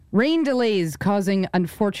Rain delays causing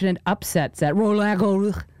unfortunate upsets at Roland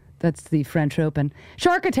Garros. That's the French Open.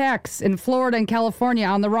 Shark attacks in Florida and California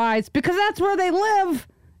on the rise because that's where they live.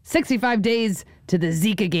 65 days to the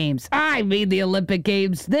Zika Games. I mean the Olympic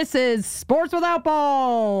Games. This is Sports Without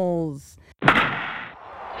Balls. Holy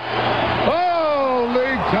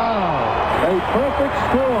cow! A perfect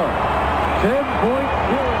score. 10-point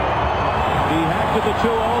game. He hacked to the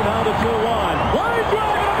 2-0, now the 2-1. Line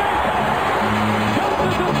drive to the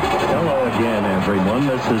Hello again, everyone.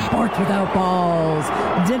 This is Sports Without Balls.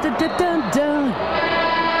 Dun, dun, dun, dun, dun.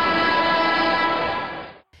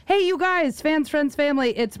 Hey, you guys, fans, friends,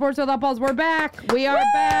 family, it's Sports Without Balls. We're back. We are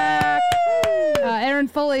back. Aaron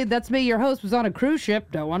Foley, that's me, your host, was on a cruise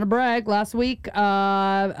ship. Don't want to brag. Last week,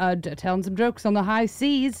 telling some jokes on the high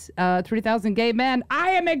seas. 3,000 gay men. I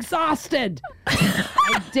am exhausted.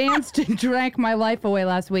 I danced and drank my life away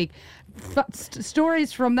last week.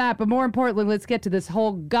 Stories from that, but more importantly, let's get to this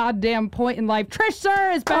whole goddamn point in life. Trish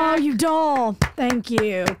Sir is back. Oh, you doll. Thank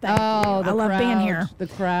you. Thank you. I love being here. The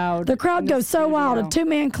crowd. The crowd goes so wild. A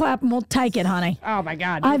two-man clap and we'll take it, honey. Oh, my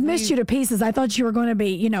God. I've missed you to pieces. I thought you were going to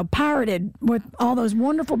be, pirated with all those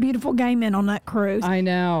wonderful, beautiful gay men on that cruise. I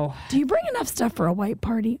know. Do you bring enough stuff for a white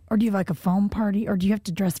party? Or do you have like a foam party? Or do you have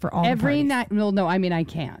to dress for all Every the night? Well, no, I mean, I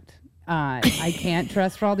can't. I can't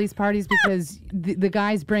dress for all these parties because the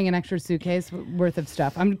guys bring an extra suitcase worth of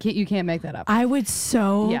stuff. You can't make that up. I would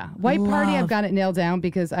so White party, I've got it nailed down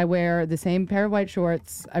because I wear the same pair of white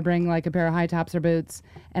shorts. I bring like a pair of high tops or boots,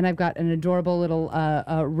 and I've got an adorable little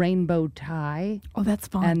rainbow tie. Oh, that's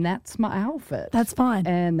fun. And that's my outfit. That's fun.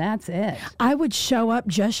 And that's it. I would show up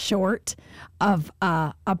just short of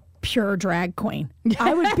a pure drag queen.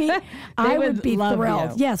 I would be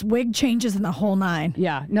thrilled. You. Yes, wig changes in the whole nine.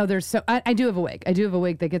 Yeah, no, I do have a wig. I do have a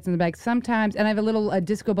wig that gets in the bag sometimes, and I have a little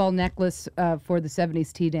disco ball necklace for the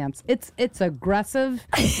 70s tea dance. It's aggressive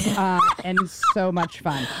and so much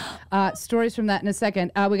fun. Stories from that in a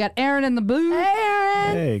second. We got Aaron in the booth. Hey,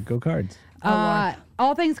 Aaron. Hey, go Cards.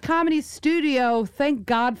 All Things Comedy Studio. Thank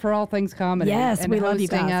God for All Things Comedy. Yes, and we love you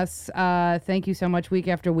hosting guys. us. Thank you so much, week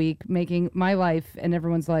after week, making my life and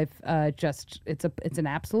everyone's life it's an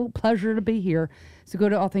absolute pleasure to be here. So go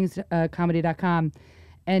to allthingscomedy.com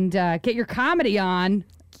and get your comedy on.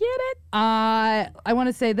 Get it? I want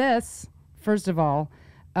to say this first of all,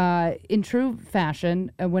 in true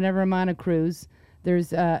fashion. Whenever I'm on a cruise,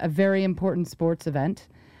 there's a very important sports event.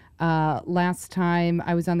 Last time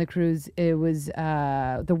I was on the cruise, it was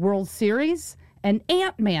the World Series, and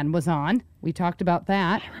Ant-Man was on. We talked about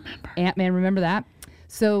that. I remember. Ant-Man, remember that?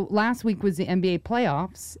 So last week was the NBA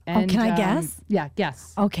playoffs. And, can I guess? Yeah,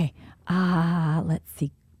 guess. Okay. Let's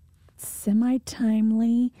see.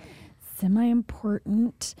 Semi-timely,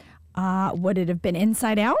 semi-important. Would it have been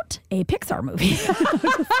Inside Out, a Pixar movie?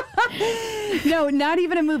 No, not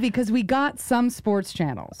even a movie, because we got some sports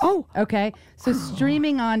channels. Oh. Okay. So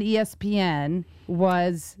streaming on ESPN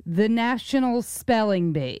was the National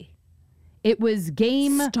Spelling Bee. It was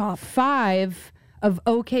game Stop. 5 of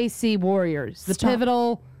OKC Warriors. The Stop.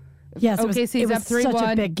 pivotal Yes, OKC's up such a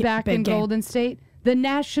 3-1 big back in game. Golden State. The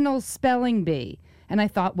National Spelling Bee. And I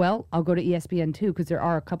thought, well, I'll go to ESPN too, because there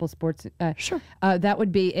are a couple sports. Sure. That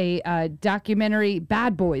would be a documentary,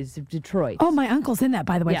 Bad Boys of Detroit. Oh, my uncle's in that,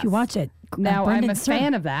 by the way, if you Yes. watch it. Now, I'm Brendan a Sir.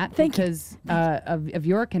 fan of that Thank you. because of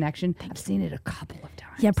your connection. I've seen it a couple of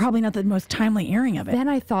times. Yeah, probably not the most timely airing of it. Then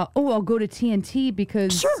I thought, I'll go to TNT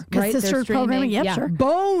because Sure, 'cause right, sister they're streaming. programming, yep, yeah. sure.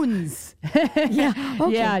 Bones. Yeah.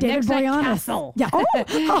 Okay. Yeah, David next to Boreanaz. Castle. Yeah.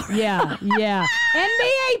 Oh. Yeah, yeah.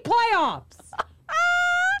 NBA playoffs.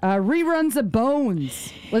 Reruns of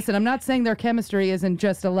Bones. Listen, I'm not saying their chemistry isn't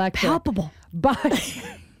just electric. Palpable. But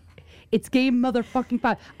it's game motherfucking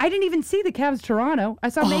 5. I didn't even see the Cavs Toronto. I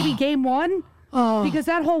saw maybe game 1. Because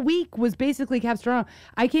that whole week was basically Cavs Toronto.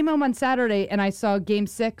 I came home on Saturday and I saw game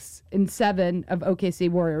 6 and 7 of OKC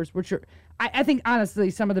Warriors, which are, I think, honestly,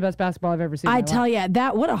 some of the best basketball I've ever seen. I tell you,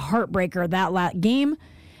 what a heartbreaker that game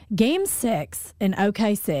 6 in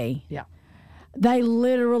OKC. Yeah. They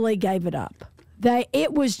literally gave it up.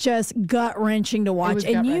 It was just gut-wrenching to watch, was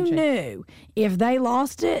and you gut-wrenching. knew if they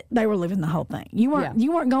lost it, they were leaving the whole thing. You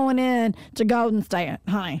weren't going in to Golden State,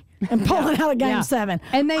 honey, and pulling out of Game 7.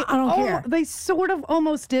 And I don't care. They sort of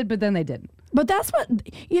almost did, but then they didn't. But that's what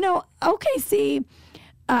OKC.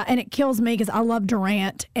 And it kills me because I love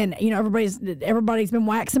Durant, and everybody's been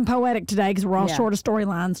waxing poetic today because we're all short of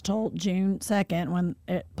storylines till June 2nd when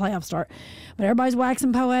playoffs start. But everybody's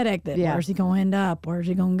waxing poetic that where's he going to end up? Where's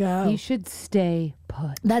he going to go? He should stay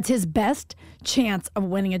put. That's his best chance of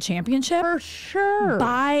winning a championship For sure.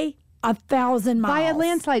 by 1,000 miles. By a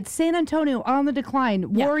landslide. San Antonio on the decline.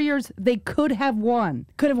 Yeah. Warriors, they could have won.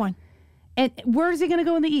 Could have won. And where is he going to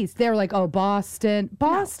go in the East? They're like, oh, Boston.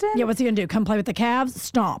 Boston? Yeah, what's he going to do? Come play with the Cavs?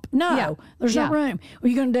 Stomp. No, Yeah. there's Yeah. no room. What are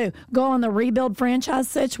you going to do? Go on the rebuild franchise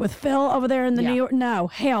sitch with Phil over there in the Yeah. New York? No,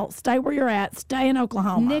 hell, stay where you're at. Stay in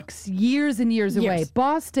Oklahoma. Knicks years and years away. Years.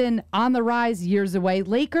 Boston on the rise years away.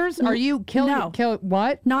 Lakers, are you No. kill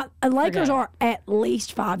what? Not Lakers Forget it. are at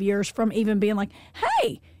least 5 years from even being like,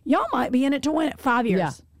 hey, y'all might be in it to win it. 5 years.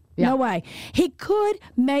 Yeah. Yeah. No way. He could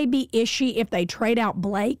maybe issue if they trade out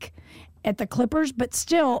Blake at the Clippers, but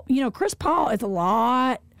still, Chris Paul is a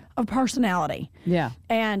lot of personality. Yeah.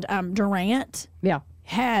 And Durant Yeah.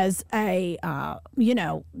 has a,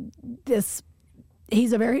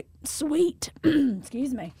 he's a very sweet,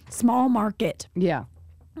 excuse me, small market Yeah.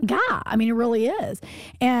 guy. I mean, he really is.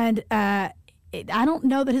 And I don't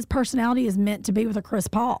know that his personality is meant to be with a Chris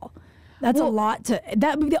Paul. That's a lot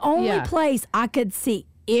that would be the only Yeah. place I could see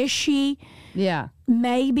Ishy, Yeah.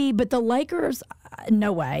 maybe, but the Lakers,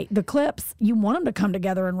 no way. The Clips, you want them to come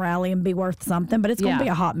together and rally and be worth something, but it's going to Yeah. be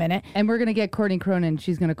a hot minute. And we're gonna get Courtney Cronin.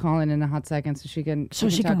 She's gonna call in a hot second, so she can she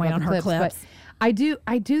talk can wait about on the her clips. But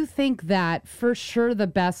I do think that for sure the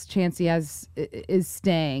best chance he has is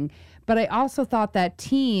staying. But I also thought that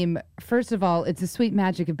team, first of all, it's the sweet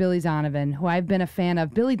magic of Billy Donovan, who I've been a fan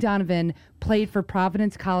of. Billy Donovan played for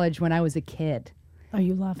Providence College when I was a kid. Oh,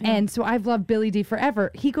 you love him. And so I've loved Billy D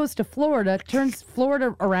forever. He goes to Florida, turns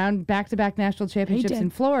Florida around, back-to-back national championships did. in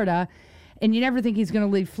Florida, and you never think he's going to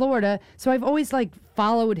leave Florida. So I've always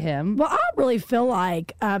followed him. Well, I really feel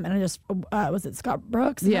like, and I just, was it Scott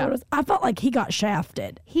Brooks? Yeah. I felt like he got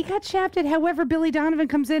shafted. He got shafted. However, Billy Donovan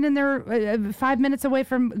comes in and they're 5 minutes away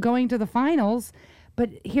from going to the finals.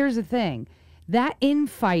 But here's the thing. That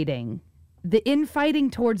the infighting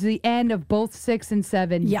towards the end of both 6 and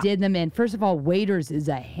 7 Yeah. did them in. First of all, Waiters is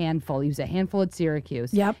a handful. He was a handful at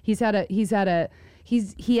Syracuse. Yep. He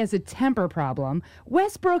has a temper problem.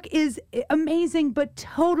 Westbrook is amazing, but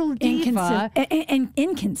total diva. And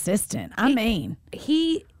inconsistent. I mean.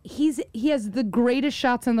 He has the greatest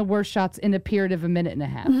shots and the worst shots in a period of a minute and a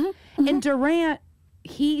half. Mm-hmm. And Durant,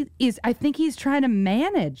 I think he's trying to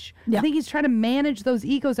manage. Yeah. I think he's trying to manage those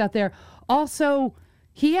egos out there. Also,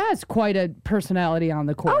 he has quite a personality on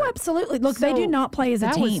the court. Oh, absolutely. Look, they So, do not play as a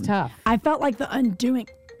that team. was tough. I felt like the undoing.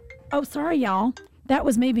 Oh, sorry, y'all. That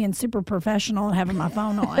was me being super professional and having my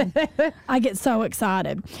phone on. I get so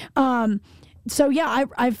excited. So yeah,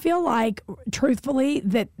 I feel like truthfully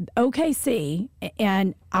that OKC,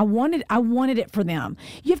 and I wanted it for them.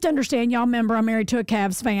 You have to understand, y'all remember I'm married to a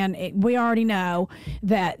Cavs fan. We already know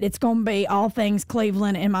that it's going to be all things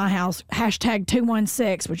Cleveland in my house. Hashtag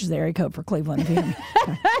 216, which is the area code for Cleveland. If you hear me.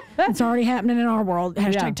 It's already happening in our world.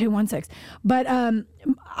 Hashtag 216. But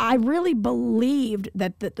I really believed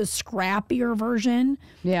that the scrappier version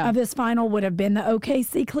of this final would have been the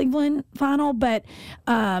OKC Cleveland final. But,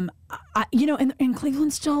 and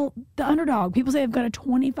Cleveland's still the underdog. People say they've got a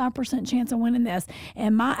 25% chance of winning this.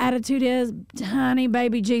 And my attitude is, honey,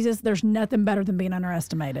 baby Jesus, there's nothing better than being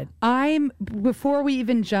underestimated. Before we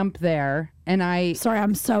even jump there, and Sorry,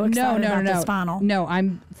 I'm so excited about this final. No,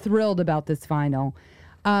 I'm thrilled about this final.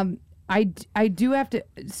 I do have to.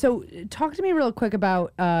 So, talk to me real quick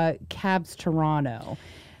about Cavs Toronto.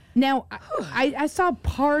 Now, I saw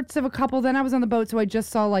parts of a couple. Then I was on the boat, so I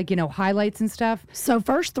just saw highlights and stuff. So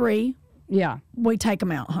first three, Yeah, we take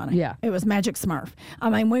them out, honey. Yeah. It was Magic Smurf. I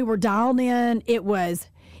mean, we were dialed in. It was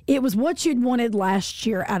what you'd wanted last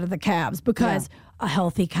year out of the Cavs because a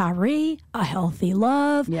healthy Kyrie, a healthy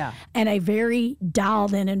Love, and a very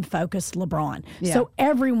dialed in and focused LeBron. Yeah. So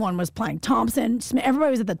everyone was playing. Thompson, Smith,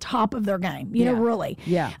 everybody was at the top of their game, really.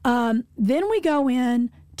 Yeah. Then we go in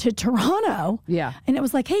to Toronto. Yeah. And it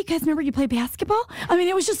was like, hey, you guys remember you play basketball? I mean,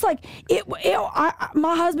 it was just like,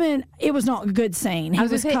 my husband, it was not a good scene. He I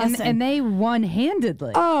was was gonna say, cussing. and they won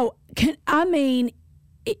handedly. Oh,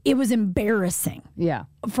 it was embarrassing Yeah.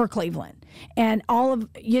 for Cleveland. And all of,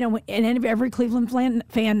 and every Cleveland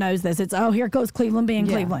fan knows this. It's, here goes Cleveland being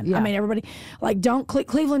Cleveland. yeah. I mean, everybody,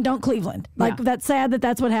 Cleveland, don't Cleveland. Like, that's sad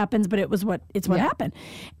that's what happens, but it's what happened.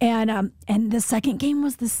 And the second game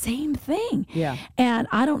was the same thing. Yeah. And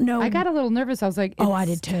I don't know. I got a little nervous. I was like, I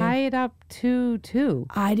did too. Tied up 2-2.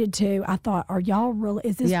 I did too. I thought,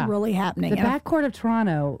 is this really happening? The backcourt of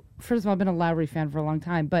Toronto, first of all, I've been a Lowry fan for a long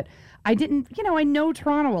time, but I didn't, I know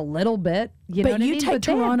Toronto a little bit. You know what I mean? Take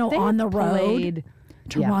Toronto on the road.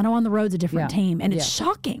 Toronto on the road's a different team, and it's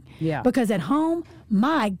shocking. Yeah. Because at home,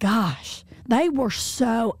 my gosh, they were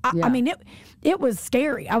so. I mean, it was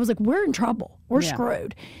scary. I was like, we're in trouble. We're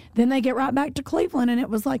screwed. Then they get right back to Cleveland, and it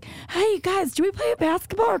was like, hey, you guys, do we play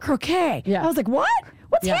basketball or croquet? Yeah. I was like, what?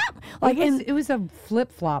 What's happening? Like, it was a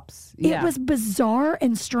flip-flops. it was bizarre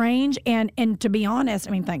and strange. And to be honest,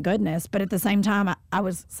 I mean, thank goodness. But at the same time, I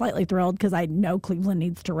was slightly thrilled because I know Cleveland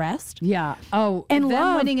needs to rest. Yeah. Oh, And them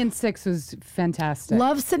Love- winning in 6 was fantastic.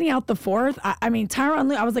 Love sitting out the fourth. I mean, Tyronn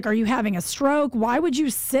Lue, I was like, are you having a stroke? Why would you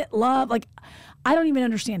sit Love? Like, I don't even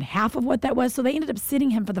understand half of what that was. So they ended up sitting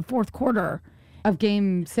him for the fourth quarter Of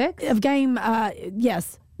game 6? of game,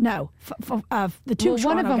 yes. No, the two Well,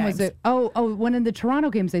 one of Toronto them games. was one of the Toronto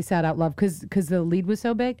games they sat out Love because the lead was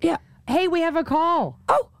so big. Yeah. Hey, we have a call.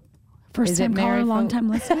 Oh, first Is it time caller, Mary long Fo- time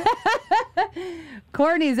listener.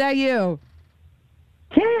 Courtney, is that you?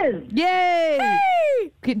 Tis. Yay!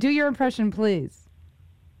 Hey! Do your impression, please.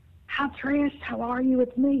 Hi, Trish. How are you?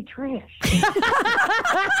 It's me, Trish.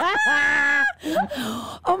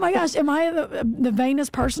 Oh my gosh, am I the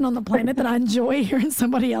vainest person on the planet that I enjoy hearing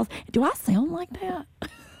somebody else? Do I sound like that?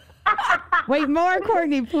 Wait, more,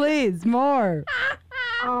 Courtney, please, more.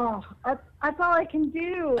 Oh, that's all I can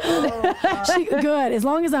do. Oh, Good. As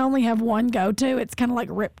long as I only have one go-to, it's kind of like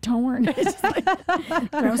Rip Torn. It's just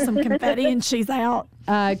like, throw some confetti and she's out.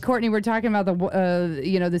 Courtney, we're talking about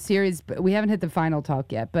the series. But we haven't hit the final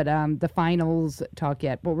talk yet, but the finals talk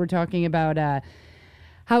yet. But we're talking about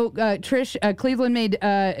how Cleveland made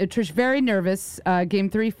Trish very nervous. Game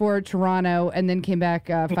 3-4 Toronto, and then came back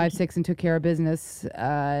 5-6 and took care of business.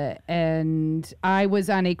 And I was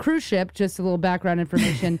on a cruise ship. Just a little background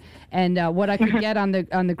information, and what I could get on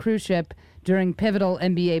the cruise ship during pivotal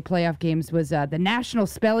NBA playoff games was the National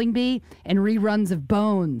Spelling Bee and reruns of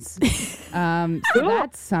Bones. So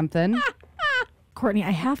that's something. Courtney,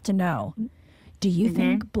 I have to know, do you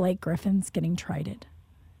think Blake Griffin's getting traded?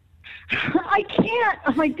 I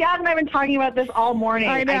can't. My dad and I have been talking about this all morning.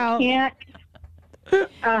 I know. I can't.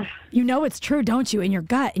 You know it's true, don't you? In your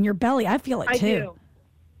gut, in your belly. I feel it I too. do.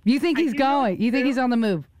 You think he's do know going? it's You think true. he's on the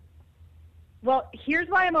move? Well, here's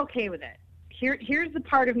why I'm okay with it. Here's the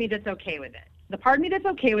part of me that's okay with it. The part of me that's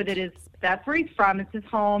okay with it is that's where he's from. It's his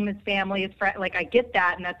home, his family, his friend. Like, I get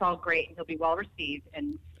that, and that's all great, and he'll be well received.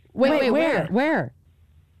 And Wait, where? Where?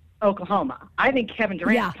 Oklahoma. I think Kevin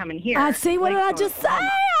Durant's Yeah. coming here. I see. What did I Blake's going just to say?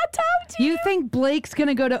 Oklahoma. I told you. You think Blake's going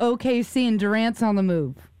to go to OKC and Durant's on the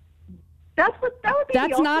move? That would be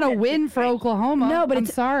That's the not a ultimate win for situation. Oklahoma. No, but I'm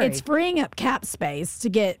sorry. it's freeing up cap space to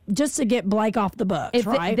get Blake off the books, If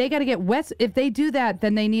right? they got to get West. If they do that,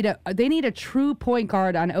 then they need a true point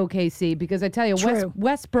guard on OKC, because I tell you, True.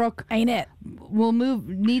 Westbrook Ain't it?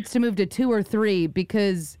 needs to move to 2 or 3,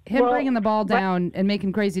 because him Well, bringing the ball down and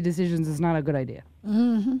making crazy decisions is not a good idea.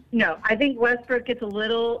 No, I think Westbrook gets a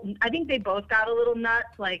little. I think they both got a little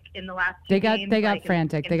nuts, like in the last two games. They got like,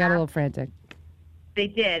 frantic. in They got a half. little frantic. They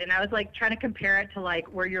did, and I was like trying to compare it to like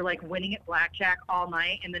where you're like winning at blackjack all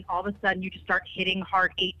night, and then all of a sudden you just start hitting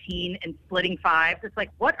hard 18 and splitting fives. It's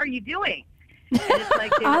like, what are you doing? And it's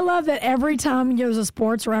like they I were- love that every time there's a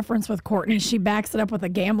sports reference with Courtney, she backs it up with a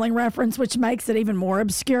gambling reference, which makes it even more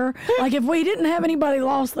obscure. Like if we didn't have anybody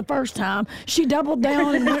lost the first time, she doubled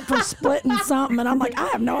down and went for splitting something, and I'm like, I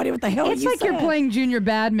have no idea what the hell It's you like said. you're playing junior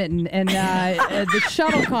badminton and the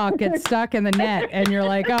shuttlecock gets stuck in the net, and you're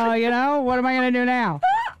like, oh, what am I going to do now?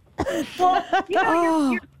 well,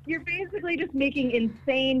 Oh. you're basically just making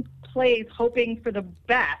insane plays, hoping for the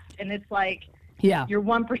best, and it's like Yeah. your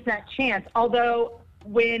 1% chance. Although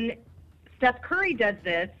when Steph Curry does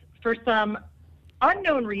this for some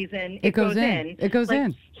unknown reason, it goes in. It goes Like,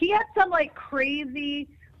 in. He had some like crazy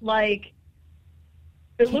like.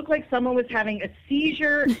 It looked like someone was having a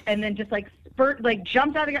seizure and then just like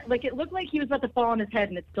jumped out of like it looked like he was about to fall on his head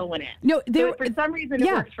and it still went in. No, So for some reason it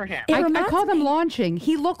yeah. works for him. It I reminds called him me- launching.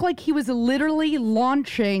 He looked like he was literally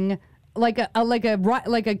launching like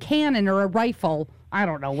a cannon or a rifle. I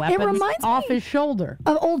don't know, weapons reminds off me- his shoulder.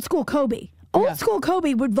 Of old school Kobe. Old school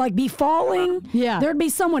Kobe would like be falling. Yeah. There'd be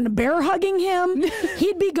someone bear hugging him.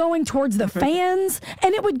 He'd be going towards the fans,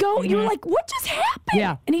 and it would go. You're like, what just happened?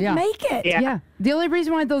 Yeah, And he'd yeah. make it. Yeah. The only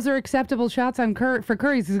reason why those are acceptable shots on for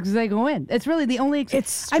Curry is because they go in. It's really the only.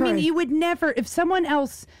 It's I mean, true. you would never, if someone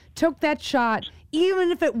else took that shot,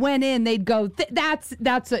 even if it went in, they'd go, that's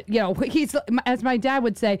a, he's, as my dad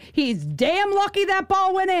would say, he's damn lucky that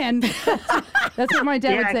ball went in. That's what my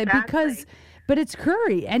dad Yeah, would say, exactly. but it's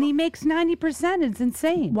Curry and he makes 90%. It's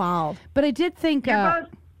insane. Wow. But I did think, You're both-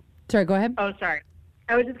 sorry, go ahead. Oh, sorry.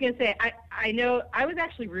 I was just going to say, I know I was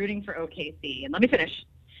actually rooting for OKC, and let me finish.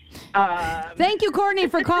 Thank you, Courtney,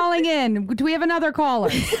 for calling in. Do we have another caller?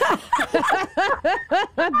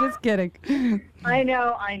 Just kidding. I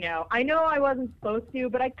know I wasn't supposed to,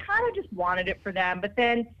 but I kind of just wanted it for them. But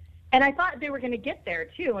then, and I thought they were going to get there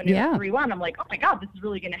too, and it Yeah. was 3-1. I'm like, oh my God, this is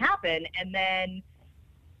really going to happen. And then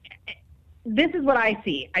this is what I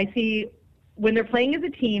see. I see when they're playing as a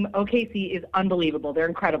team, OKC is unbelievable. They're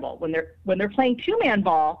incredible. When they're playing two-man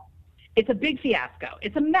ball, it's a big fiasco.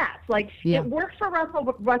 It's a mess. It worked for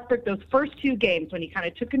Russell Westbrook those first two games when he kind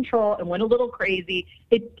of took control and went a little crazy.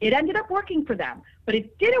 It ended up working for them, but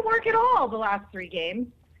it didn't work at all the last three games,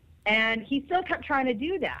 and he still kept trying to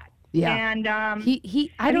do that. Yeah, and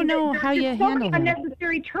I don't know how you handle so many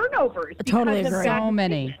unnecessary turnovers. I totally because of agree.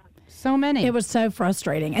 that. So many. It was so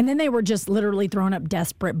frustrating. And then they were just literally throwing up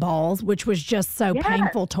desperate balls, which was just so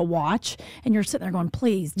painful to watch. And you're sitting there going,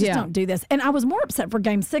 please, just don't do this. And I was more upset for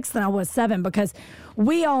Game 6 than I was 7 because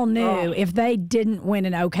we all knew if they didn't win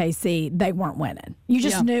in OKC, they weren't winning. You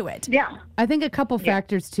just knew it. Yeah. I think a couple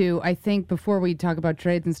factors, too. I think before we talk about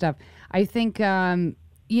trades and stuff, I think, during,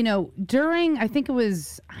 I think it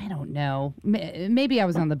was, I don't know, maybe I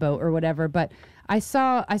was on the boat or whatever, but I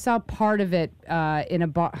saw part of it in a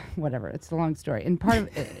bar. Whatever, it's a long story. And part of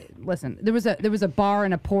listen, there was a bar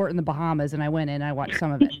in a port in the Bahamas, and I went in and I watched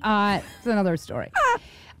some of it. It's another story.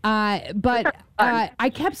 But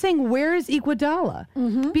I kept saying, "Where is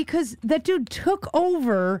Iguodala?" Because that dude took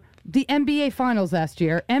over the NBA Finals last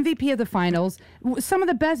year, MVP of the Finals, some of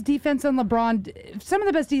the best defense on LeBron, some of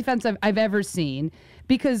the best defense I've ever seen.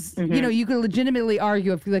 Because, you could legitimately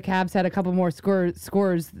argue if the Cavs had a couple more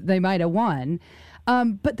scores, they might have won.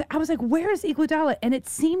 But I was like, where is Iguodala? And it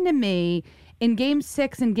seemed to me in Game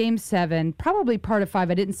 6 and Game 7, probably part of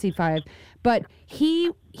 5, I didn't see 5, but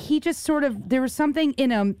he just sort of, there was something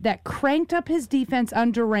in him that cranked up his defense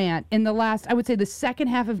on Durant in the last, I would say the second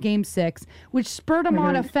half of Game 6, which spurred him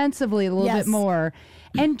on offensively a little bit more.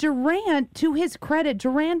 And Durant, to his credit,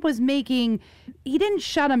 Durant was he didn't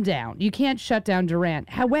shut him down. You can't shut down Durant.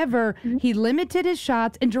 However, he limited his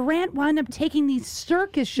shots, and Durant wound up taking these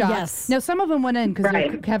circus shots. Yes. Now, some of them went in because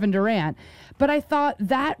they're Kevin Durant. But I thought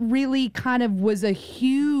that really kind of was a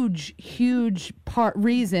huge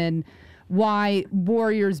reason why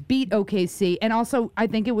Warriors beat OKC. And also, I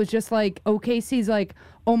think it was just like OKC's like,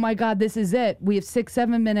 oh my God, this is it. We have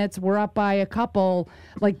 6-7 minutes. We're up by a couple.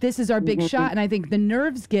 Like, this is our big shot. And I think the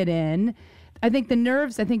nerves get in. I think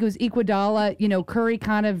it was Iguodala. Curry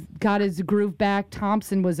kind of got his groove back.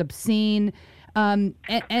 Thompson was obscene. And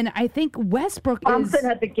I think Westbrook Thompson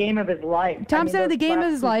had the game of his life. Had the game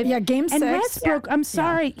of his life. Yeah, Game 6. And Westbrook, I'm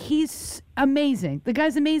sorry, he's amazing. The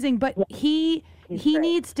guy's amazing, but he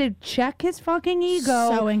needs to check his fucking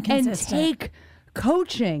ego and take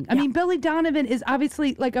coaching. I mean, Billy Donovan is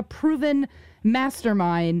obviously like a proven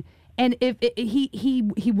mastermind, and if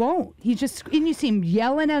he won't, he just, and you see him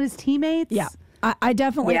yelling at his teammates. Yeah. I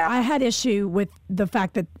definitely, I had issue with the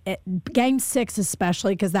fact that Game 6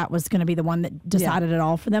 especially, because that was going to be the one that decided it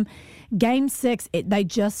all for them. Game 6, they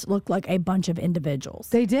just looked like a bunch of individuals.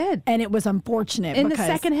 They did. And it was unfortunate. In the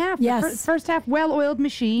second half. Yes. The first half, well-oiled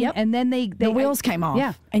machine, and then the wheels came off.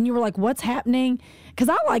 Yeah. And you were like, what's happening? Because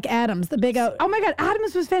I like Adams, the big O. Oh my God,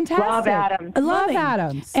 Adams was fantastic. Love Adams. I love him.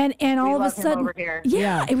 Adams. And all of a love him sudden, over here.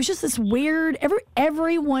 Yeah, it was just this weird.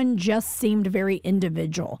 Everyone just seemed very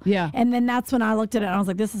individual. Yeah. And then that's when I looked at it and I was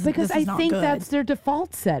like, this is because I not think good. that's their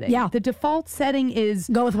default setting. Yeah. The default setting is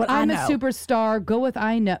go with what I know. I'm a superstar. Go with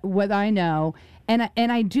what I know. And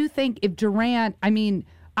I do think if Durant, I mean,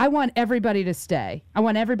 I want everybody to stay. I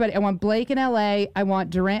want Blake in LA. I want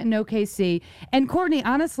Durant in OKC. And Courtney,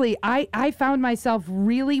 honestly, I found myself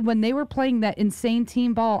really, when they were playing that insane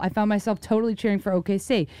team ball, I found myself totally cheering for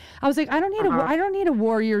OKC. I was like, I don't need a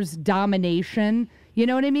Warriors domination. You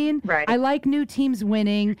know what I mean? Right. I like new teams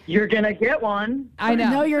winning. You're going to get one. I know.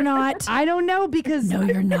 No, you're not. I don't know because No,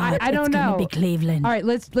 you're not. I don't know. It's going to be Cleveland. All right,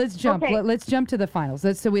 let's jump. Okay. Let's jump to the finals.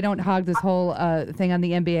 So we don't hog this whole thing on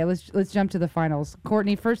the NBA. Let's jump to the finals.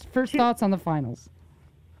 Courtney, first thoughts on the finals.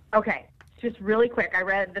 Okay, just really quick. I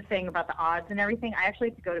read the thing about the odds and everything. I actually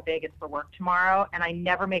have to go to Vegas for work tomorrow, and I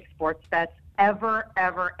never make sports bets ever.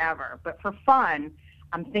 But for fun,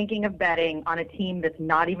 I'm thinking of betting on a team that's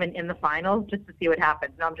not even in the finals just to see what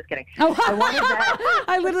happens. No, I'm just kidding. Oh, I want to bet.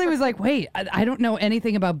 I literally was like, wait, I don't know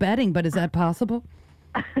anything about betting, but is that possible?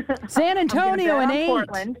 San Antonio and 8.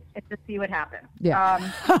 Portland and to see what happens.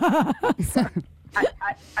 Yeah.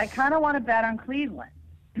 I kind of want to bet on Cleveland,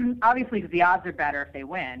 obviously because the odds are better if they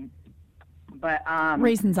win. But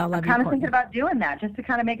reasons I love I'm you, kind of Courtney. thinking about doing that just to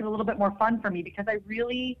kind of make it a little bit more fun for me because I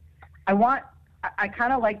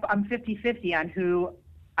kind of like, I'm 50-50 on who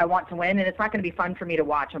I want to win, and it's not going to be fun for me to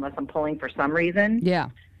watch unless I'm pulling for some reason. Yeah.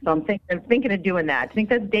 So I'm thinking of doing that. Do you think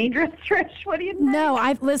that's dangerous, Trish? What do you think?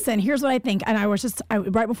 No, listen, here's what I think. And I was just,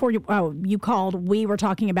 right before you called, we were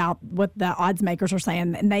talking about what the odds makers are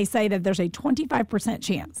saying, and they say that there's a 25%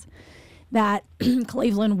 chance that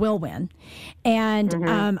Cleveland will win.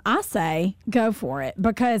 And I say go for it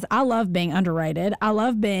because I love being underrated. I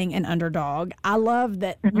love being an underdog. I love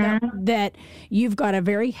that that you've got a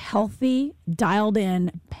very healthy, dialed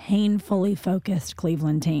in, painfully focused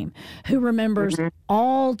Cleveland team who remembers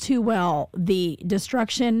all too well the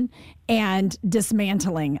destruction and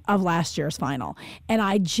dismantling of last year's final. And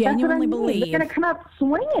I genuinely believe they're going to come out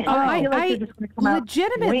swinging. I feel like they're just going to come out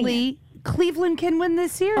legitimately swinging. Cleveland can win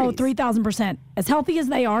this series. Oh, 3,000%. As healthy as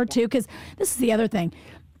they are, too, because this is the other thing.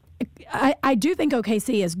 I do think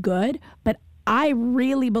OKC is good, but I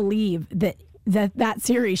really believe that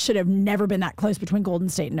series should have never been that close between Golden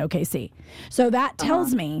State and OKC. So that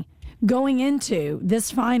tells me going into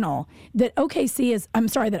this final that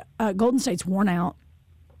that Golden State's worn out.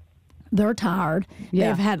 They're tired. Yeah.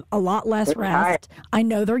 They've had a lot less rest. I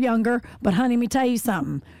know they're younger, but honey, let me tell you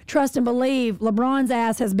something. Trust and believe, LeBron's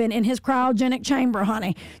ass has been in his cryogenic chamber,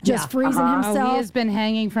 honey, just freezing Oh, himself. he has been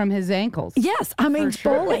hanging from his ankles. Yes, I mean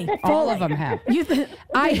fully. All of them have. They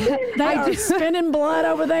are spinning blood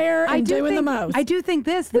over there and doing the most. I do think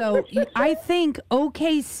this though. I think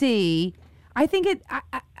OKC. I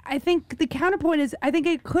think the counterpoint is I think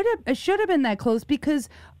it should have been that close because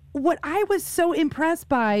what I was so impressed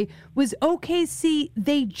by was OKC.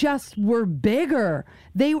 They just were bigger.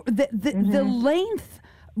 The length.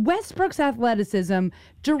 Westbrook's athleticism.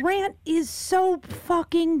 Durant is so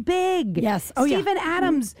fucking big. Yes. Oh, Steven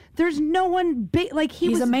Adams. There's no one big. Like he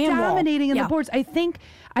He's was a man wall. dominating in Yeah. the boards. I think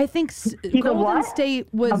a Golden what? State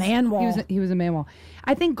was A man wall. He was a man wall.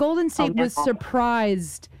 I think Golden State was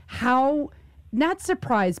surprised how. Not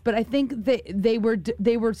surprised, but I think they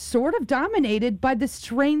were sort of dominated by the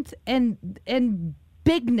strength and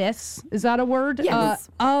bigness. Is that a word? Yes.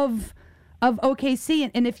 Of OKC,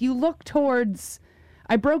 and if you look towards,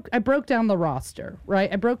 I broke down the roster, right?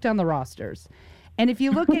 I broke down the rosters, and if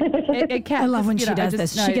you look at Kat, I love when you she know, does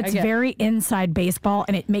this. She gets very inside baseball,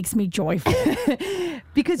 and it makes me joyful.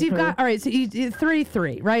 because you've got all right. So you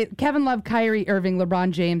 3-3, right? Kevin Love, Kyrie Irving,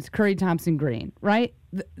 LeBron James, Curry, Thompson, Green, right?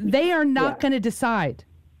 They are not going to decide.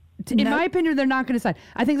 In my opinion, they're not going to decide.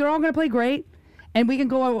 I think they're all going to play great, and we can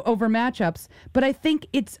go over matchups. But I think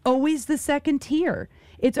it's always the second tier.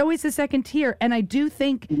 It's always the second tier, and I do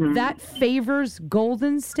think that favors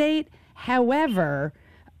Golden State. However,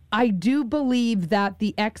 I do believe that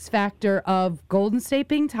the X factor of Golden State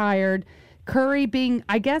being tired, Curry being,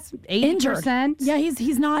 I guess, 80%. Yeah,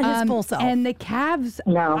 he's not his full self. And the Cavs,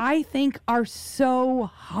 I think, are so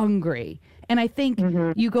hungry. And I think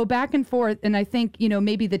you go back and forth, and I think,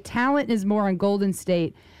 maybe the talent is more on Golden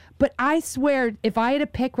State. But I swear, if I had to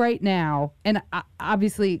pick right now, and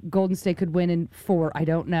obviously Golden State could win in 4, I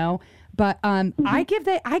don't know. But I give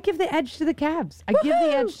the edge to the Cavs. I give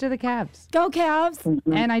the edge to the Cavs. Go Cavs.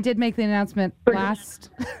 And I did make the announcement last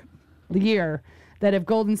year that if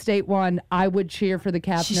Golden State won, I would cheer for the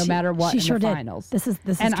Cavs no matter what she in sure the did. finals. This is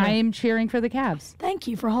and true. I am cheering for the Cavs. Thank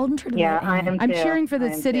you for holding true to Yeah, that. I am I'm too. cheering for the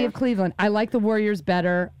I am city too. of Cleveland. I like the Warriors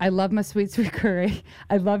better. I love my sweet Curry.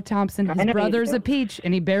 I love Thompson. know His you brother's do. a peach,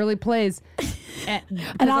 and he barely plays. And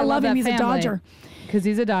I love him. He's a Dodger. Because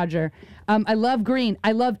he's a Dodger. I love Green.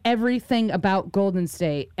 I love everything about Golden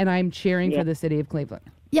State, and I'm cheering for the city of Cleveland.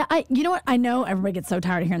 Yeah, you know what? I know everybody gets so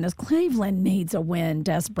tired of hearing this. Cleveland needs a win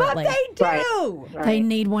desperately. But they do. Right. They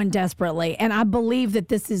need one desperately, and I believe that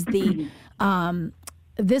this is the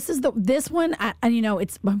this one.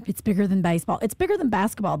 It's bigger than baseball. It's bigger than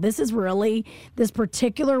basketball. This is really this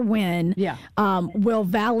particular win. Yeah. Will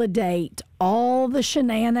validate all the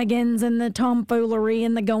shenanigans and the tomfoolery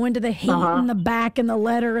and the going to the heat and the back and the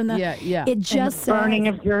letter and the Yeah. It just Burning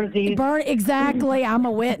says, of jerseys. exactly. I'm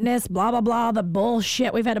a witness. Blah blah blah. The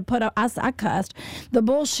bullshit we've had to put up. I cussed the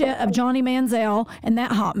bullshit of Johnny Manziel and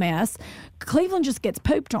that hot mess. Cleveland just gets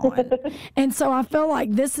pooped on, and so I feel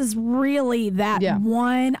like this is really that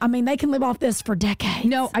one. I mean, they can live off this for decades.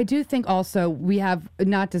 No, I do think also we have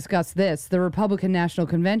not discussed this. The Republican National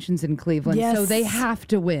Convention's in Cleveland, so Yes. they have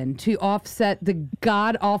to win to offset the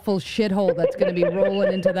god-awful shithole that's going to be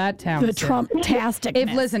rolling into that town. The soon. Trump-tastic.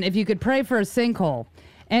 Listen, if you could pray for a sinkhole.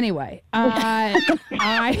 Anyway, I'm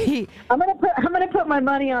gonna put my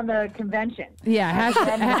money on the convention. yeah,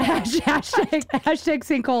 hashtag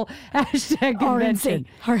sinkhole, hashtag convention.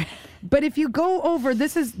 RNC. But if you go over,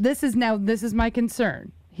 this is my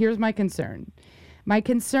concern. Here's my concern. My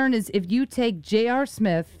concern is if you take J.R.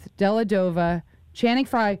 Smith, Deladova, Channing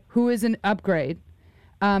Frye, who is an upgrade,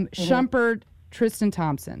 Shumpert, Tristan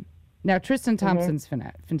Thompson. Now Tristan Thompson's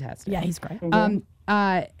fantastic. Yeah, he's great.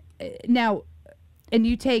 Now, and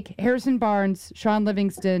you take Harrison Barnes, Sean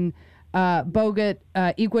Livingston, Bogut,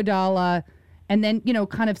 Iguodala, and then,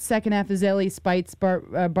 kind of second half Azeli, Spites,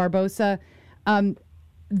 Barbosa.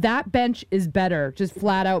 That bench is better, just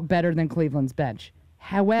flat out better than Cleveland's bench.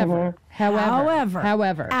 However,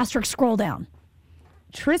 asterisk, scroll down.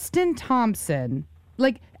 Tristan Thompson,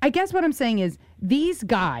 I guess what I'm saying is these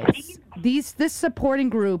guys, this supporting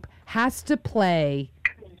group has to play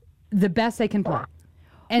the best they can play.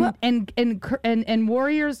 And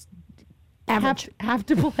Warriors have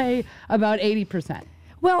to play about 80%.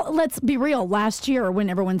 Well, let's be real. Last year, when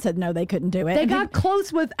everyone said no, they couldn't do it. They got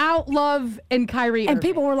close without Love and Kyrie And Irving.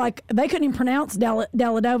 people were like, they couldn't even pronounce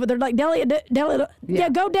Deladova. They're like, Delhi,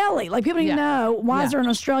 go Delhi. Like, people don't even know, why is there an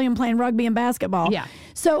Australian playing rugby and basketball? Yeah.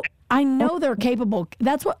 So I know they're capable.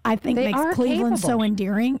 That's what I think They makes are Cleveland capable. so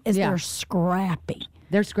endearing is they're scrappy.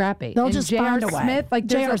 They're scrappy. They'll and just J.R. find a way. Smith,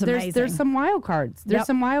 JR's amazing. there's some wild cards. There's Yep.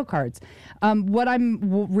 some wild cards. What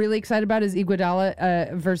I'm really excited about is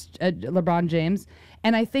Iguodala versus LeBron James.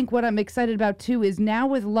 And I think what I'm excited about, too, is now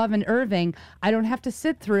with Love and Irving, I don't have to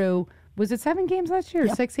sit through, was it 7 games last year? Or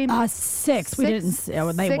 6 games? 6. We didn't.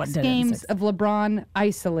 They 6 did games of LeBron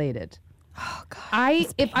isolated. Oh, God.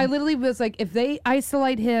 I literally was like, if they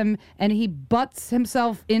isolate him and he butts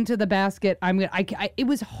himself into the basket, it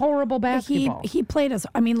was horrible basketball. He played us.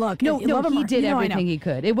 I mean, look. No, love him he or- did you know, I know. everything he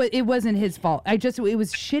could. It wasn't his fault. It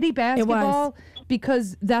was shitty basketball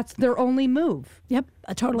because that's their only move. Yep,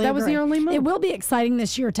 I totally That was agree. the only move. It will be exciting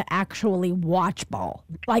this year to actually watch ball.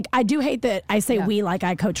 Like, I do hate that I say we like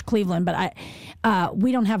I coach Cleveland, but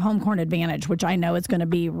we don't have home court advantage, which I know is going to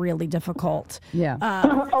be really difficult. Yeah.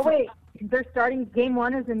 Oh wait, they're starting. Game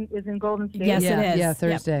 1 is in Golden State. Yes, Yeah, it is. yeah,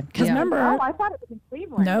 Thursday. Because Yeah. remember, Oh, I thought it was in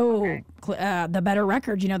Cleveland. no, Okay. the better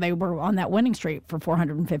record. They were on that winning streak for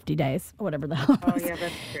 450 days, or whatever the hell. It Oh was. yeah,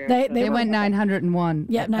 that's true. They were- went 901.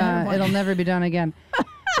 Yeah, 901. It'll never be done again.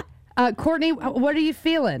 Courtney, what are you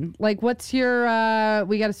feeling? Like, what's your?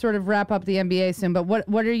 We got to sort of wrap up the NBA soon, but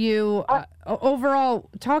what are you overall?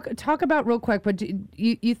 Talk about real quick. But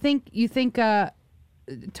you think?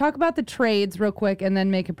 Talk about the trades real quick, and then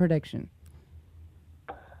make a prediction.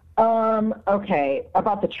 Okay,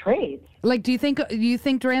 about the trades. Like, do you think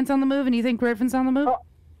Durant's on the move, and you think Griffin's on the move?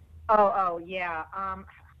 Oh yeah.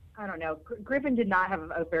 I don't know. Griffin did not have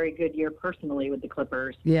a very good year personally with the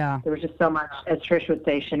Clippers. Yeah. There was just so much, as Trish would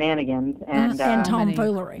say, shenanigans and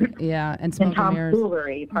tomfoolery. Yeah, and and smoke and mirrors.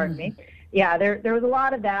 tomfoolery. Pardon me. Yeah, there was a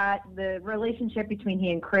lot of that. The relationship between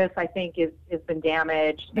he and Chris, I think, has been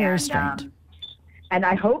damaged. Very and, strained. And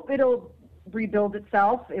I hope it'll rebuild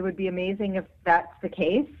itself. It would be amazing if that's the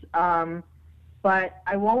case. But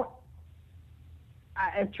I won't.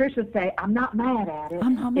 As Trish would say, I'm not mad at it.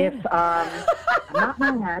 I'm not mad I'm not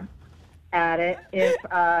mad at it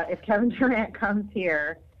if Kevin Durant comes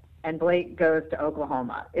here and Blake goes to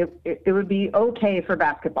Oklahoma. It would be okay for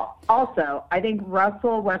basketball. Also, I think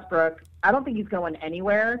Russell Westbrook, I don't think he's going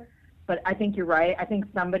anywhere, but I think you're right. I think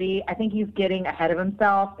he's getting ahead of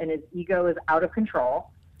himself and his ego is out of control.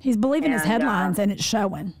 He's believing his And, headlines, and it's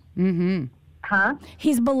showing. Huh?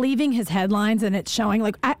 He's believing his headlines, and it's showing.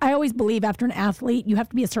 Like, I always believe after an athlete, you have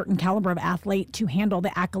to be a certain caliber of athlete to handle the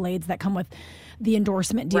accolades that come with the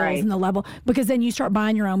endorsement deals Right. and the level, because then you start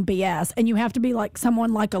buying your own BS, and you have to be like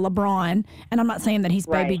someone like a LeBron. And I'm not saying that he's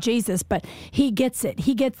baby Right. Jesus, but he gets it.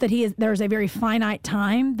 He gets that there's a very finite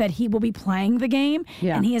time that he will be playing the game,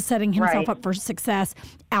 Yeah. and he is setting himself Right. up for success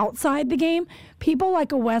outside the game. People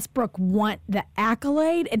like a Westbrook want the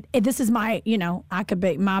accolade, and this is my, I could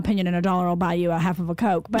be my opinion in $1, I'll buy you a half of a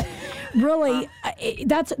Coke, but really,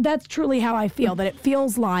 that's truly how I feel. That it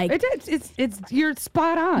feels like It's you're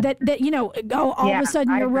spot on. that all of Yeah, a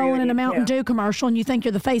sudden I you're agree rolling with in a you, Mountain too. Dew commercial and you think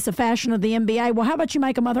you're the face of fashion of the NBA. Well, how about you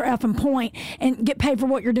make a mother effing point and get paid for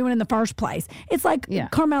what you're doing in the first place? It's like Yeah.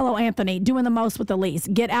 Carmelo Anthony doing the most with the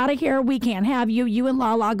least. Get out of here. We can't have you. You and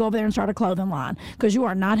Lala go over there and start a clothing line because you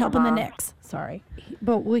are not helping the Knicks. Sorry.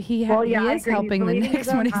 But he Well, yeah, I is agree. helping the He's believing Knicks his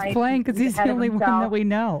when own he's hype. playing because He's he's the ahead of only one himself. that we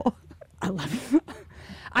know. I love it.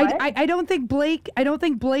 I don't think Blake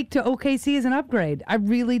to OKC is an upgrade. I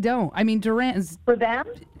really don't. I mean, Durant is. For them?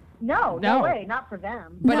 No No. way, not for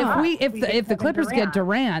them. But No. if the Kevin Clippers get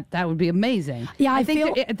Durant, that would be amazing. Yeah, I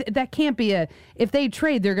think feel- that can't be if they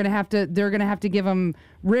trade, they're gonna have to give him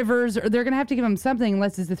Rivers, or they're gonna have to give him something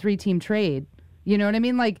unless it's a 3-team trade. You know what I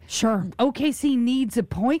mean? Like, Sure. OKC needs a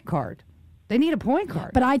point guard. They need a point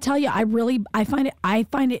guard. But I tell you, I find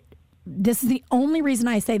it this is the only reason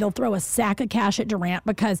I say they'll throw a sack of cash at Durant,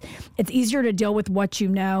 because it's easier to deal with what you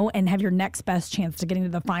know and have your next best chance to getting to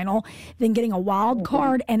the final than getting a wild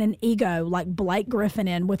card and an ego like Blake Griffin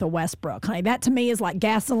in with a Westbrook. Honey, that to me is like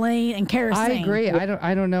gasoline and kerosene. I agree.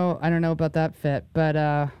 I don't know about that fit,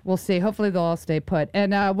 but we'll see. Hopefully they'll all stay put.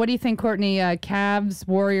 And what do you think, Courtney? Cavs,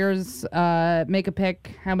 Warriors, make a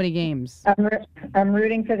pick. How many games? I'm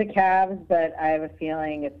rooting for the Cavs, but I have a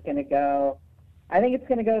feeling it's going to go. I think it's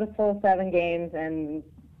going to go to full 7 games, and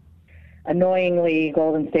annoyingly,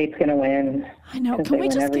 Golden State's going to win. I know. Can we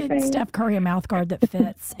just get Steph Curry a mouth guard that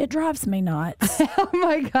fits? It drives me nuts. Oh,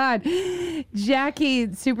 my God.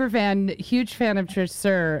 Jackie, super fan, huge fan of Trish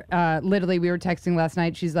Sir. Literally, we were texting last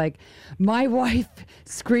night. She's like, my wife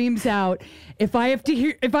screams out, if I have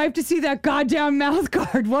to see that goddamn mouth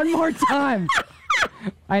guard one more time.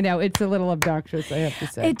 I know, it's a little obnoxious, I have to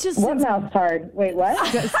say. It just What mouth guard? Wait, what?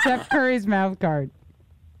 Steph Curry's mouth guard.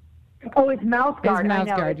 Oh, it's mouth guard. His mouth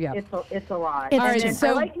I know. guard, yeah. It's a lot. It's All right, just-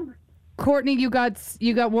 so Courtney, you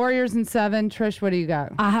got Warriors in 7. Trish, what do you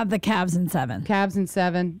got? I have the Cavs in 7. Cavs in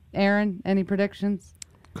 7. Aaron, any predictions?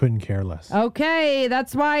 Couldn't care less. Okay,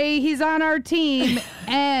 that's why he's on our team.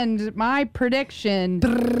 And my prediction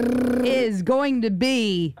is going to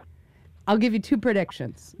be, I'll give you 2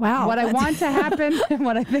 predictions. Wow, What I that's- want to happen and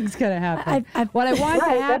what I think's going to happen. What I want to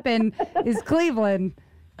happen is Cleveland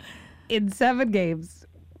in 7 games.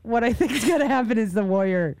 What I think is going to happen is the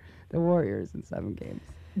Warriors in 7 games.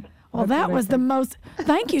 Well, that was the most.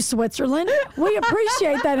 Thank you, Switzerland. We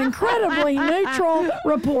appreciate that incredibly neutral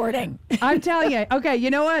reporting. I'm telling you. Okay, you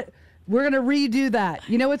know what? We're going to redo that.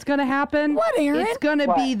 You know what's going to happen? What, Aaron? It's going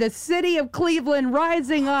to be the city of Cleveland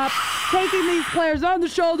rising up, taking these players on the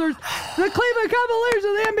shoulders. The Cleveland Cavaliers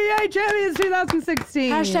are the NBA champions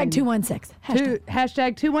 2016. Hashtag 216.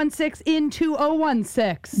 Hashtag 216 in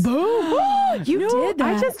 2016. Boom. You did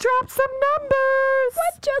that. I just dropped some numbers.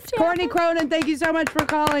 What just Courtney happened? Cronin, thank you so much for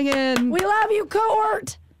calling in. We love you,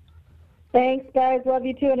 Court. Thanks, guys. Love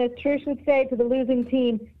you too. And as Trish would say to the losing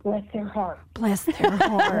team, bless their heart. Bless their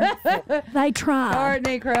hearts. They tried.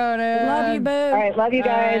 Courtney Cronin. Love you, boo. All right, love you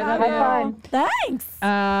guys. Love Have you. fun. Thanks.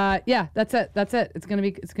 Yeah, that's it. It's gonna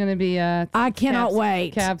be. I cannot Cavs,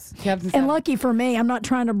 wait. Cavs, And 7. lucky for me, I'm not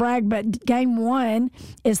trying to brag, but game 1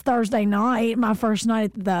 is Thursday night, my first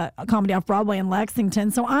night at the Comedy Off Broadway in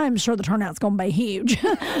Lexington. So I'm sure the turnout's going to be huge.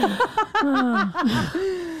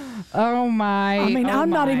 Oh my! I mean, I'm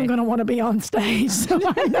not my. even going to want to be on stage. So